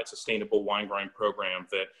Certified Sustainable Wine Growing Program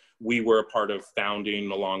that we were a part of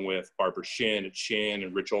founding, along with Barbara Shin at Shin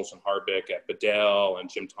and Rich Olson Harbick at Bedell and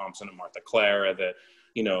Jim Thompson and Martha Clara, that,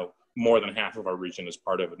 you know, more than half of our region is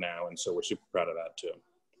part of it now. And so we're super proud of that too.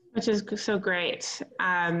 Which is so great.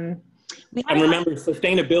 And remember,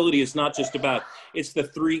 sustainability is not just about, it's the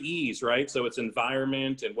 3 E's, right? So it's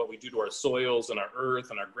environment and what we do to our soils and our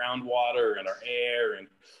earth and our groundwater and our air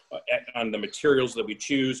and the materials that we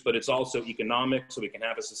choose, but it's also economic, so we can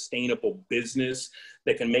have a sustainable business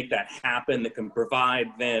that can make that happen, that can provide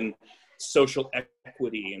then social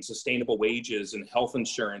equity and sustainable wages and health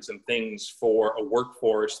insurance and things for a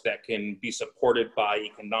workforce that can be supported by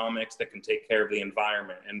economics that can take care of the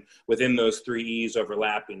environment. And within those 3 E's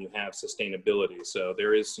overlapping, you have sustainability. So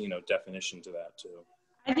there is, you know, definition to that too.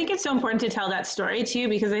 I think it's so important to tell that story too,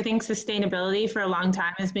 because I think sustainability for a long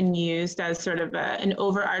time has been used as sort of an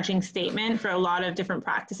overarching statement for a lot of different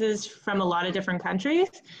practices from a lot of different countries.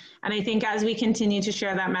 And I think as we continue to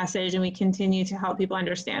share that message and we continue to help people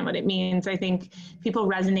understand what it means, I think people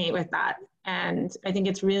resonate with that. And I think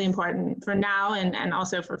it's really important for now and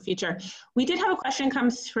also for future. We did have a question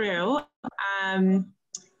come through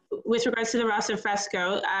with regards to the Rosso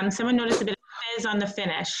Fresco. Someone noticed a bit of fizz on the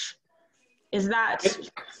finish. Is that?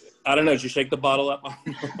 I don't know. Did you shake the bottle up?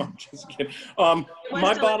 I'm just kidding. My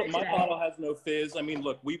bottle has no fizz. I mean,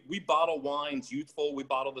 look, we bottle wines youthful. We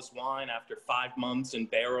bottle this wine after 5 months in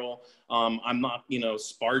barrel. I'm not, you know,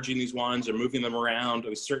 sparging these wines or moving them around.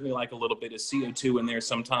 We certainly like a little bit of CO2 in there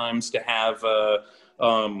sometimes to have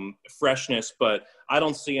freshness, but I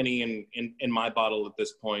don't see any in my bottle at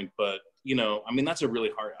this point. But, you know, I mean, that's a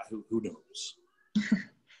really hard, who knows?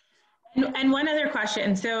 And one other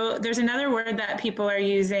question. So there's another word that people are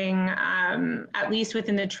using, at least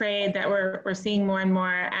within the trade, that we're seeing more and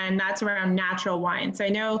more, and that's around natural wines. So I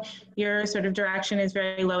know your sort of direction is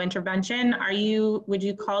very low intervention. Would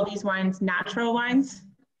you call these wines natural wines?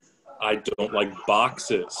 I don't like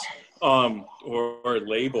boxes or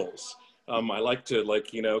labels. I like to,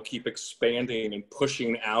 like, you know, keep expanding and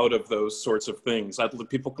pushing out of those sorts of things.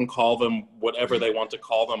 People can call them whatever they want to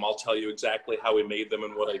call them. I'll tell you exactly how we made them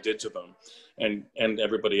and what I did to them. And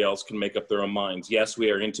everybody else can make up their own minds. Yes, we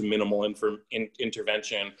are into minimal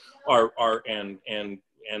intervention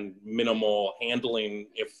and minimal handling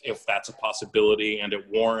if that's a possibility and it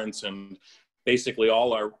warrants. And basically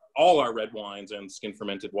all our red wines and skin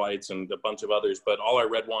fermented whites and a bunch of others, but all our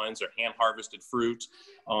red wines are hand harvested fruit.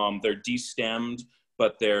 They're destemmed,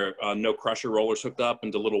 but they're no crusher rollers hooked up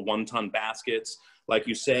into little 1-ton baskets. Like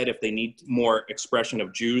you said, if they need more expression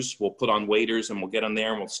of juice, we'll put on waders and we'll get on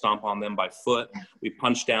there and we'll stomp on them by foot. We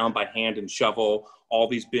punch down by hand and shovel. All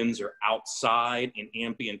these bins are outside in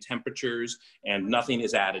ambient temperatures and nothing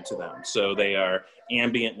is added to them. So they are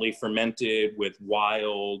ambiently fermented with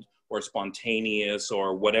wild or spontaneous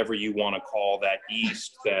or whatever you want to call that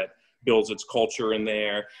yeast that builds its culture in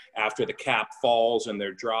there. After the cap falls and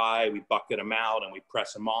they're dry, we bucket them out and we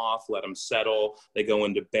press them off, let them settle. They go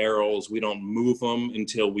into barrels. We don't move them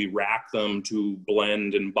until we rack them to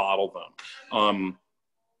blend and bottle them.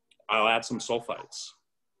 I'll add some sulfites.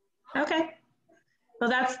 Okay. Well,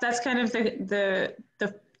 that's kind of the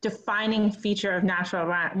defining feature of natural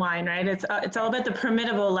wine, right? It's all about the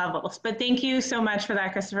permittable levels. But thank you so much for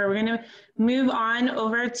that, Christopher. We're going to move on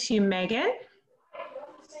over to Megan.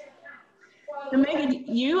 So Megan,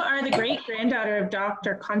 you are the great-granddaughter of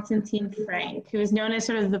Dr. Constantine Frank, who is known as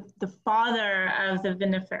sort of the father of the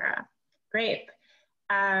vinifera grape.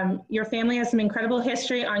 Your family has some incredible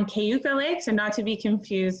history on Cayuga Lake, so not to be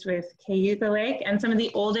confused with Cayuga Lake, and some of the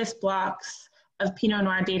oldest blocks of Pinot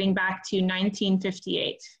Noir dating back to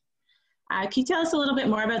 1958. Can you tell us a little bit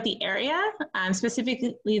more about the area,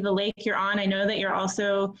 specifically the lake you're on? I know that you're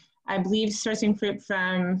also, I believe, sourcing fruit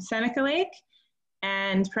from Seneca Lake,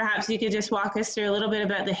 and perhaps you could just walk us through a little bit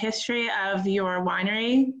about the history of your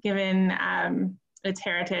winery, given its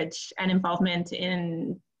heritage and involvement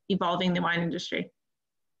in evolving the wine industry.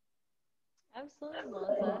 Absolutely,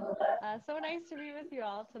 Melissa. So nice to be with you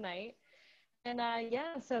all tonight. And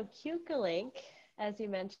yeah, so Cayuga Lake, as you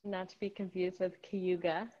mentioned, not to be confused with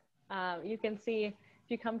Cayuga. You can see, if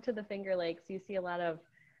you come to the Finger Lakes, you see a lot of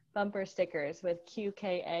bumper stickers with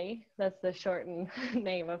QKA. That's the shortened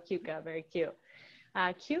name of Cayuga, very cute.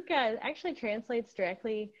 Cayuga actually translates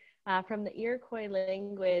directly from the Iroquois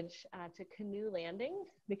language to canoe landing,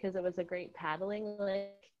 because it was a great paddling lake.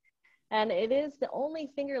 And it is the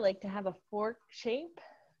only Finger Lake to have a fork shape,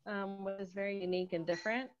 which is very unique and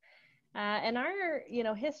different. And our,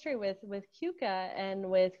 history with Cayuga and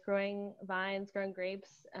with growing vines, growing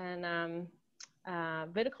grapes, and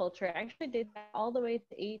viticulture actually dates back all the way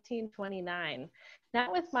to 1829.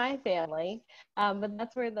 Not with my family, but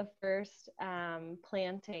that's where the first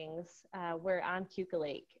plantings were on Cayuga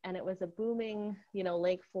Lake. And it was a booming,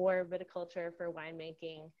 lake for viticulture, for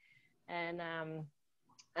winemaking. And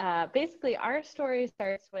basically, our story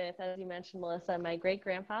starts with, as you mentioned, Melissa, my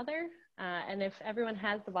great-grandfather. And if everyone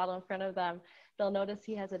has the bottle in front of them, they'll notice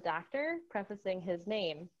he has a doctor prefacing his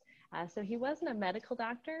name. So he wasn't a medical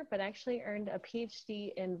doctor, but actually earned a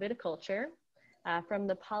PhD in viticulture from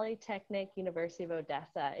the Polytechnic University of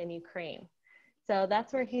Odessa in Ukraine. So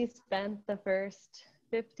that's where he spent the first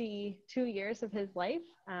 52 years of his life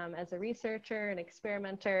as a researcher and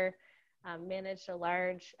experimenter, managed a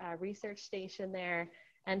large research station there,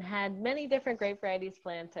 and had many different grape varieties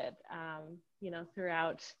planted,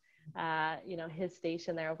 throughout, his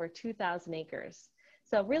station there, over 2,000 acres.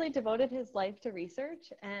 So really devoted his life to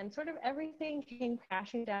research, and sort of everything came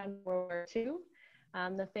crashing down in World War II.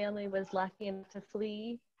 The family was lucky enough to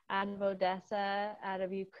flee out of Odessa, out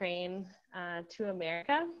of Ukraine, to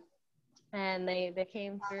America. And they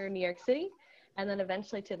came through New York City, and then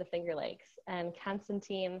eventually to the Finger Lakes. And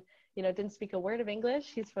Constantine, didn't speak a word of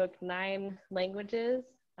English. He spoke 9 languages,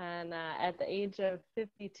 and at the age of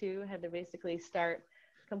 52 had to basically start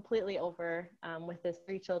completely over with his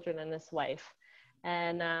 3 children and his wife.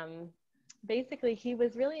 And basically he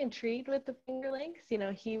was really intrigued with the Finger Lakes.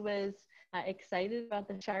 He was excited about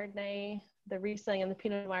the Chardonnay, the Riesling, and the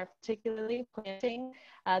Pinot Noir, particularly planting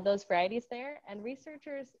those varieties there. And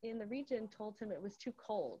researchers in the region told him it was too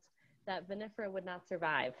cold, that vinifera would not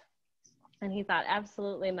survive. And he thought,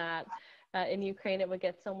 absolutely not. In Ukraine, it would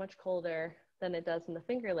get so much colder than it does in the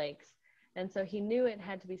Finger Lakes. And so he knew it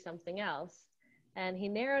had to be something else. And he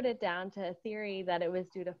narrowed it down to a theory that it was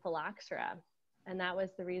due to phylloxera. And that was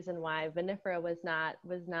the reason why vinifera was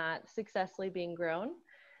not successfully being grown.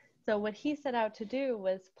 So what he set out to do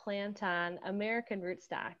was plant on American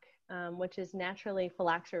rootstock, which is naturally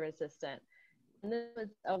phylloxera resistant. And this was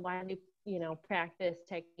a widely, practiced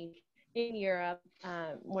technique in Europe,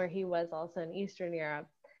 where he was also in Eastern Europe.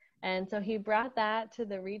 And so he brought that to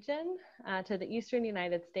the region, to the Eastern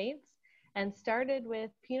United States, and started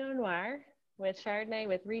with Pinot Noir, with Chardonnay,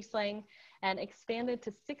 with Riesling, and expanded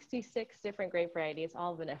to 66 different grape varieties,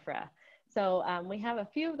 all vinifera. So we have a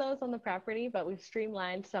few of those on the property, but we've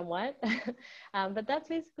streamlined somewhat. But that's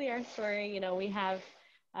basically our story. We have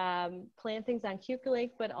plantings on Cayuga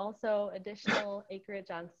Lake, but also additional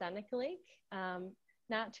acreage on Seneca Lake,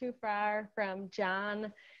 not too far from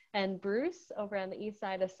John and Bruce over on the east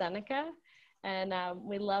side of Seneca. And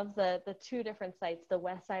we love the 2 different sites, the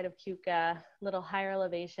west side of Cayuga, little higher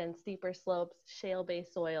elevation, steeper slopes,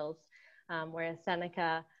 shale-based soils, whereas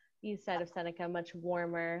Seneca, east side of Seneca, much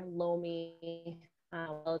warmer, loamy,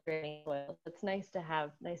 well-draining soils. It's nice to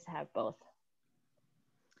have both.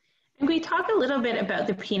 And we talk a little bit about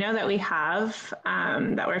the Pinot that we have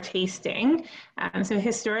that we're tasting. So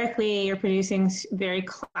historically, you're producing very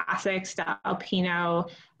classic classic style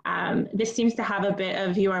Pinot. This seems to have a bit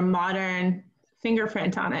of your modern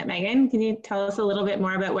fingerprint on it. Megan, can you tell us a little bit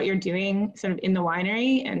more about what you're doing sort of in the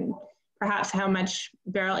winery and perhaps how much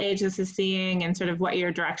barrel age this is seeing and sort of what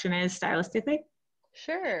your direction is stylistically?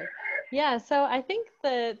 Sure. Yeah, so I think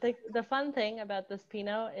the fun thing about this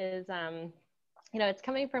Pinot is, you know, it's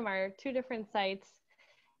coming from our 2 different sites,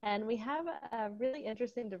 and we have a really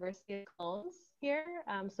interesting diversity of clones here.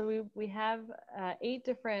 So we have 8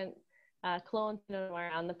 different clones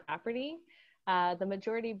on the property. The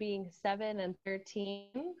majority being 7 and 13,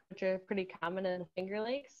 which are pretty common in the Finger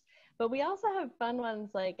Lakes. But we also have fun ones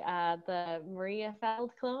like the Maria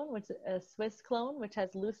Feld clone, which is a Swiss clone, which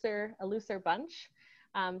has a looser bunch.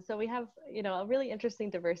 So we have, you know, a really interesting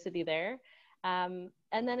diversity there. And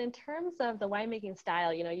then in terms of the winemaking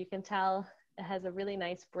style, you know, you can tell it has a really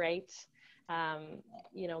nice bright,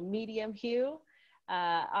 you know, medium hue.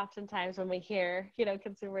 Oftentimes when we hear, you know,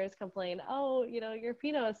 consumers complain, oh, you know, your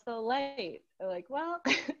Pinot is so light. They're like, well,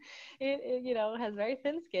 it, you know, has very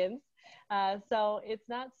thin skins. So it's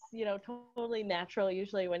not, you know, totally natural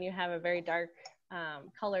usually when you have a very dark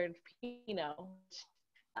colored Pinot.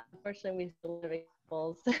 Unfortunately, we still live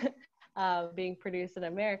examples being produced in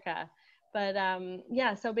America. But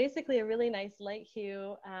yeah, so basically a really nice light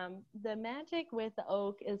hue. The magic with the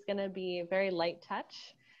oak is going to be very light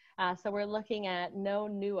touch. So we're looking at no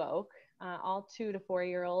new oak, all 2 to 4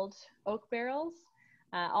 year old oak barrels,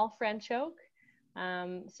 all French oak.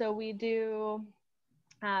 So we do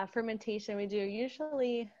fermentation. We do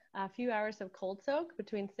usually a few hours of cold soak,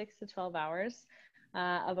 between 6 to 12 hours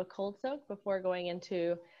of a cold soak before going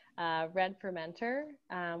into red fermenter,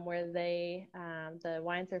 where the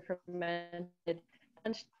wines are fermented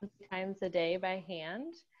 10 times a day by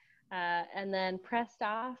hand. And then pressed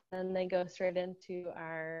off, and they go straight into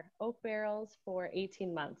our oak barrels for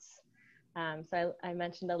 18 months. So I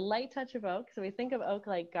mentioned a light touch of oak. So we think of oak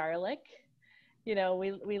like garlic. You know,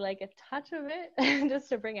 we like a touch of it just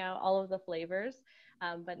to bring out all of the flavors,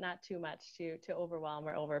 but not too much to overwhelm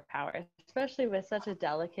or overpower, especially with such a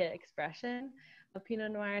delicate expression of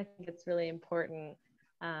Pinot Noir. I think it's really important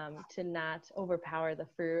to not overpower the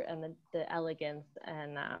fruit and the elegance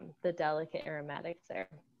and the delicate aromatics there.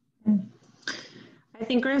 I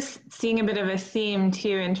think we're seeing a bit of a theme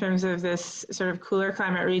too in terms of this sort of cooler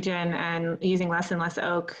climate region and using less and less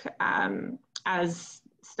oak as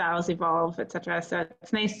styles evolve, etc. So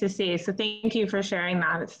it's nice to see. So thank you for sharing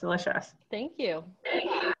that. It's delicious. Thank you.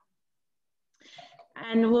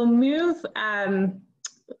 And we'll move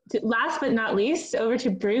last but not least over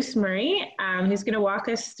to Bruce Murray, who's going to walk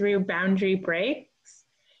us through boundary breaks.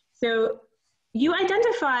 So you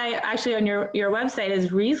identify actually on your website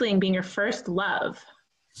as Riesling being your first love.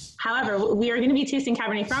 However, we are going to be tasting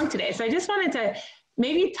Cabernet Franc today. So I just wanted to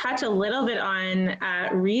maybe touch a little bit on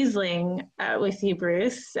Riesling with you,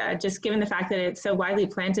 Bruce, just given the fact that it's so widely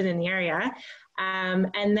planted in the area.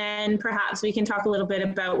 And then perhaps we can talk a little bit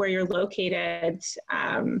about where you're located,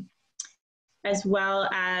 as well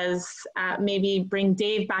as maybe bring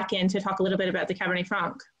Dave back in to talk a little bit about the Cabernet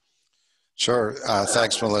Franc. Sure.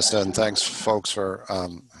 Thanks, Melissa, and thanks, folks, for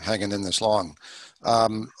hanging in this long.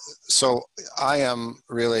 So I am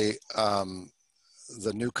really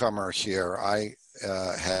the newcomer here. I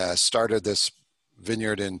has started this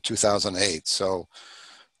vineyard in 2008, so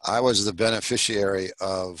I was the beneficiary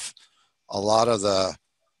of a lot of the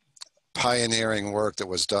pioneering work that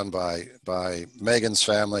was done by Megan's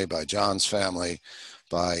family, by John's family,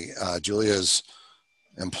 by Julia's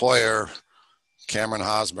employer, Cameron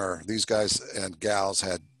Hosmer. These guys and gals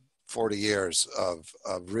had 40 years of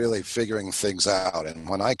really figuring things out. And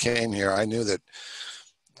when I came here, I knew that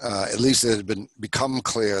at least it had become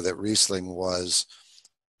clear that Riesling was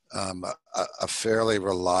a fairly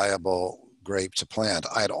reliable grape to plant.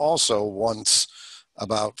 I had also once,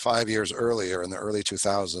 about 5 years earlier in the early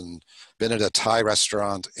 2000s, been at a Thai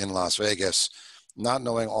restaurant in Las Vegas, not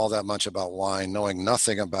knowing all that much about wine, knowing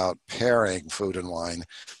nothing about pairing food and wine.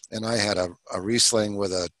 And I had a Riesling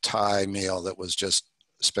with a Thai meal that was just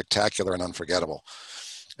spectacular and unforgettable.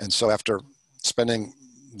 And so after spending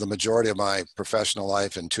the majority of my professional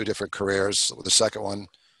life in 2 different careers, the second one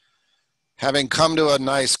having come to a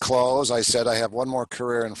nice close, I said I have one more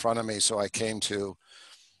career in front of me. So I came to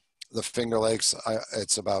the Finger Lakes.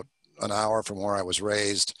 It's about an hour from where I was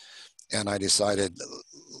raised. And I decided,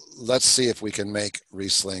 let's see if we can make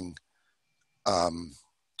Riesling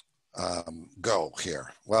go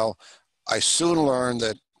here. Well, I soon learned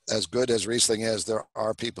that as good as Riesling is, there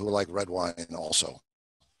are people who like red wine also.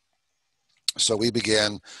 So we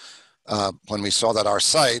began, when we saw that our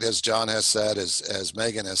site, as John has said, as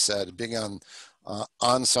Megan has said, being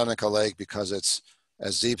on Seneca Lake, because it's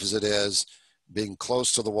as deep as it is, being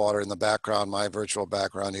close to the water in the background. My virtual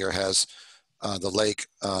background here has the lake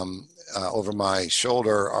over my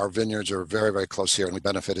shoulder. Our vineyards are very, very close here, and we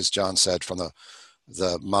benefit, as John said, from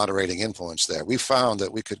the moderating influence there. We found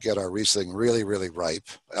that we could get our Riesling really, really ripe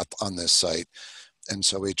on this site. And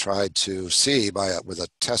so we tried to see with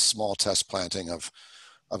a small test planting of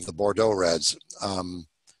the Bordeaux reds,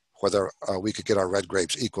 whether we could get our red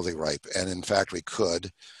grapes equally ripe. And in fact, we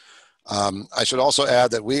could. I should also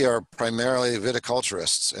add that we are primarily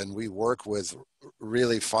viticulturists, and we work with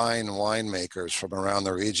really fine winemakers from around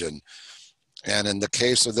the region. And in the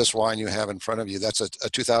case of this wine you have in front of you, that's a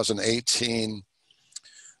 2018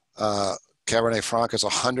 Cabernet Franc. Is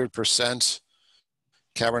 100%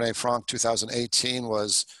 Cabernet Franc. 2018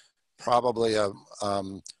 was probably a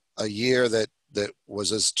year that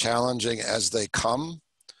was as challenging as they come.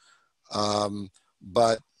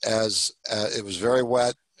 But as it was very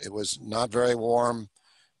wet, it was not very warm,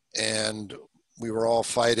 and we were all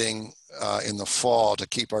fighting in the fall to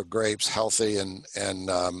keep our grapes healthy and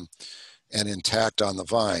intact on the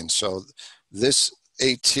vine. So this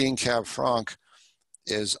 18 Cab Franc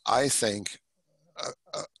is, I think,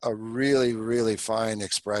 a really, really fine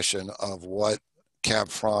expression of what Cab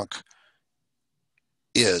Franc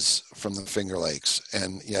is from the Finger Lakes.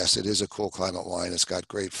 And yes, it is a cool climate wine. It's got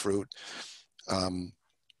great fruit.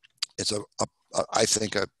 It's I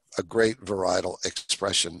think a great varietal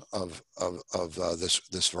expression of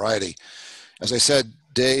this variety. As I said,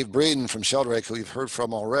 Dave Breeden from Sheldrake, who you've heard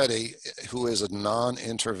from already, who is a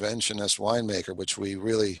non-interventionist winemaker, which we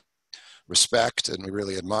really respect and we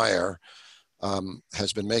really admire,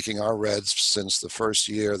 has been making our reds since the first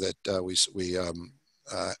year that we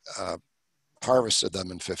harvested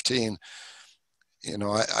them in 15. You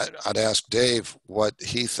know, I'd ask Dave what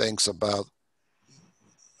he thinks about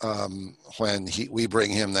when we bring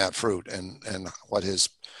him that fruit and what his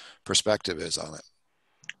perspective is on it.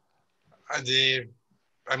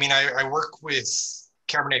 I work with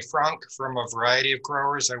Cabernet Franc from a variety of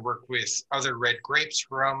growers. I work with other red grapes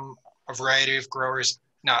from a variety of growers,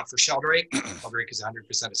 not for Sheldrake. Sheldrake is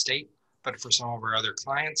 100% estate, but for some of our other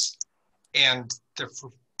clients. And the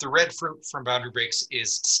red fruit from Boundary Breaks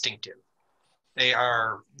is distinctive. They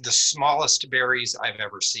are the smallest berries I've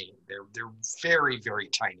ever seen. They're very, very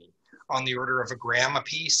tiny, on the order of a gram a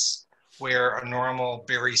piece, where a normal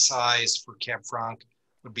berry size for Cab Franc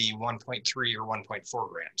would be 1.3 or 1.4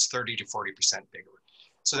 grams, 30 to 40% bigger.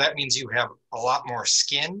 So that means you have a lot more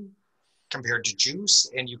skin compared to juice,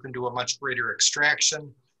 and you can do a much greater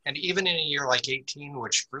extraction. And even in a year like 18,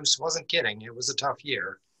 which Bruce wasn't kidding, it was a tough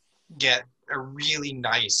year, get a really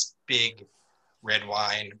nice, big red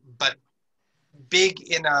wine, but big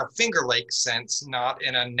in a Finger Lake sense, not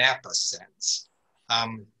in a Napa sense.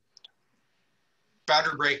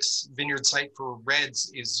 Boundary Breaks vineyard site for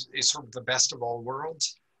reds is sort of the best of all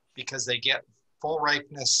worlds, because they get full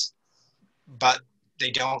ripeness, but they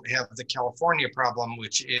don't have the California problem,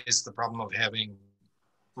 which is the problem of having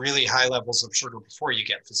really high levels of sugar before you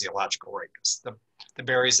get physiological ripeness. The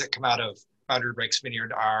berries that come out of Boundary Breaks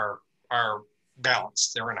vineyard are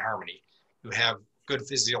balanced, they're in harmony. You have good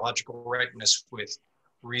physiological ripeness with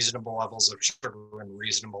reasonable levels of sugar and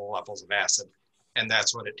reasonable levels of acid. And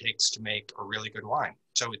that's what it takes to make a really good wine.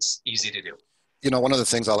 So it's easy to do. You know, one of the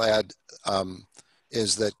things I'll add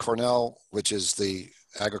is that Cornell, which is the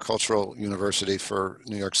agricultural university for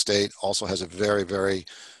New York State, also has a very, very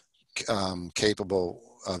capable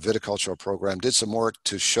viticultural program, did some work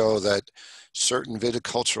to show that certain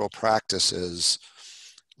viticultural practices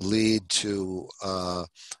lead to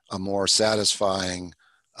a more satisfying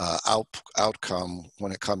outcome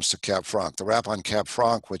when it comes to Cab Franc. The wrap on Cab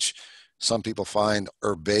Franc, which some people find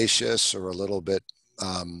herbaceous or a little bit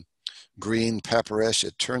green pepperish,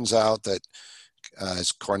 it turns out that,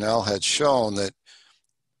 as Cornell had shown, that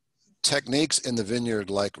techniques in the vineyard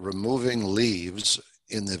like removing leaves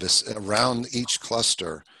around each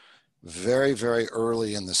cluster very, very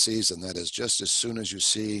early in the season, that is just as soon as you're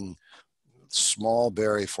seeing small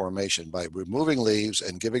berry formation, by removing leaves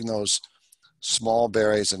and giving those small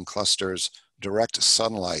berries and clusters direct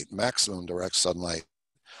sunlight, maximum direct sunlight,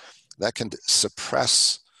 that can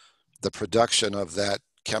suppress the production of that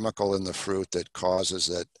chemical in the fruit that causes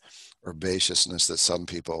that herbaceousness that some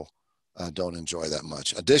people don't enjoy that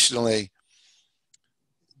much. Additionally,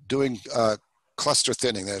 doing cluster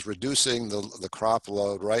thinning, that is reducing the crop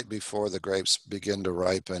load right before the grapes begin to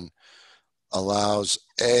ripen, allows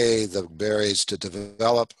the berries to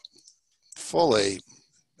develop fully,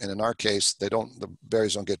 and in our case, the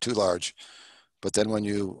berries don't get too large, but then when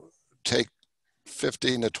you take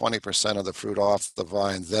 15 to 20% of the fruit off the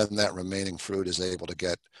vine, then that remaining fruit is able to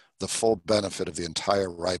get the full benefit of the entire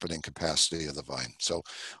ripening capacity of the vine. So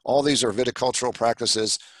all these are viticultural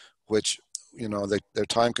practices, which, you know, they're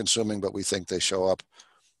time consuming, but we think they show up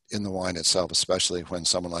in the wine itself, especially when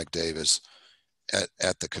someone like Dave is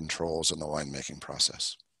at the controls in the winemaking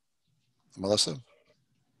process. Melissa?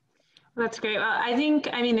 That's great. Well, I think,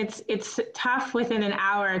 I mean, it's tough within an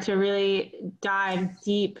hour to really dive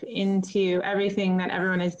deep into everything that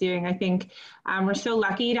everyone is doing. I think we're so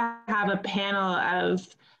lucky to have a panel of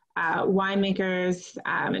winemakers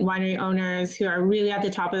and winery owners who are really at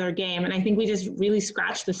the top of their game. And I think we just really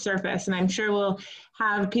scratched the surface, and I'm sure we'll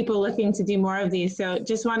have people looking to do more of these. So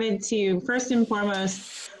just wanted to first and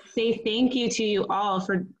foremost say thank you to you all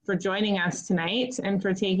for joining us tonight and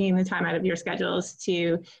for taking the time out of your schedules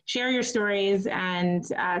to share your stories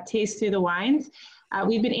and taste through the wines.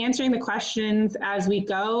 We've been answering the questions as we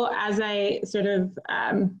go. As I sort of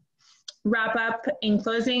wrap up in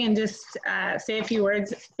closing and just say a few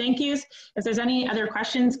words, thank yous. If there's any other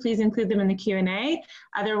questions, please include them in the Q&A.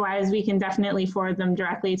 Otherwise, we can definitely forward them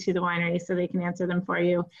directly to the winery so they can answer them for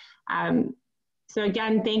you. So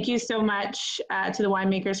again, thank you so much to the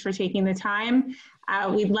winemakers for taking the time.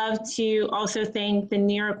 We'd love to also thank the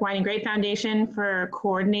New York Wine and Grape Foundation for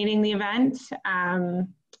coordinating the event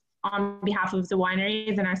on behalf of the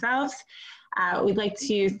wineries and ourselves. We'd like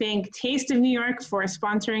to thank Taste of New York for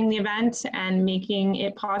sponsoring the event and making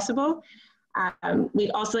it possible.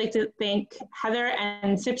 We'd also like to thank Heather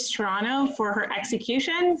and Sips Toronto for her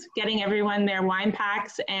execution, getting everyone their wine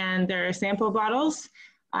packs and their sample bottles.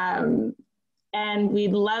 And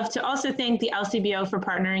we'd love to also thank the LCBO for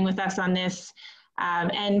partnering with us on this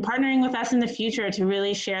and partnering with us in the future to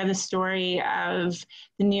really share the story of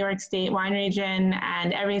the New York State wine region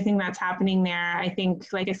and everything that's happening there. I think,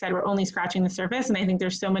 like I said, we're only scratching the surface, and I think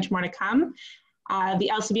there's so much more to come. The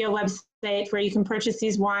LCBO website where you can purchase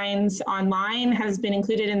these wines online has been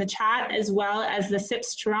included in the chat, as well as the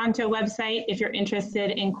Sips Toronto website if you're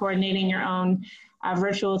interested in coordinating your own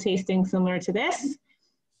virtual tasting similar to this.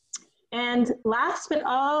 And last but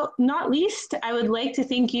not least, I would like to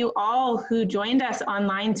thank you all who joined us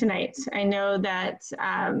online tonight. I know that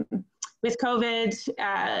with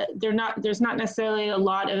COVID, there's not necessarily a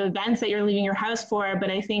lot of events that you're leaving your house for,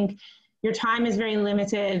 but I think your time is very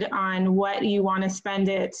limited on what you want to spend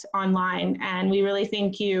it online. And we really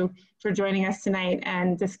thank you for joining us tonight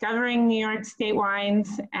and discovering New York State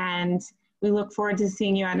wines. And we look forward to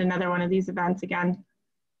seeing you at another one of these events again.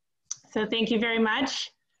 So thank you very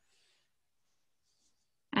much.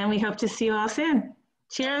 And we hope to see you all soon.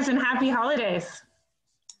 Cheers and happy holidays.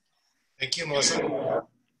 Thank you, Melissa.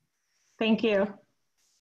 Thank you.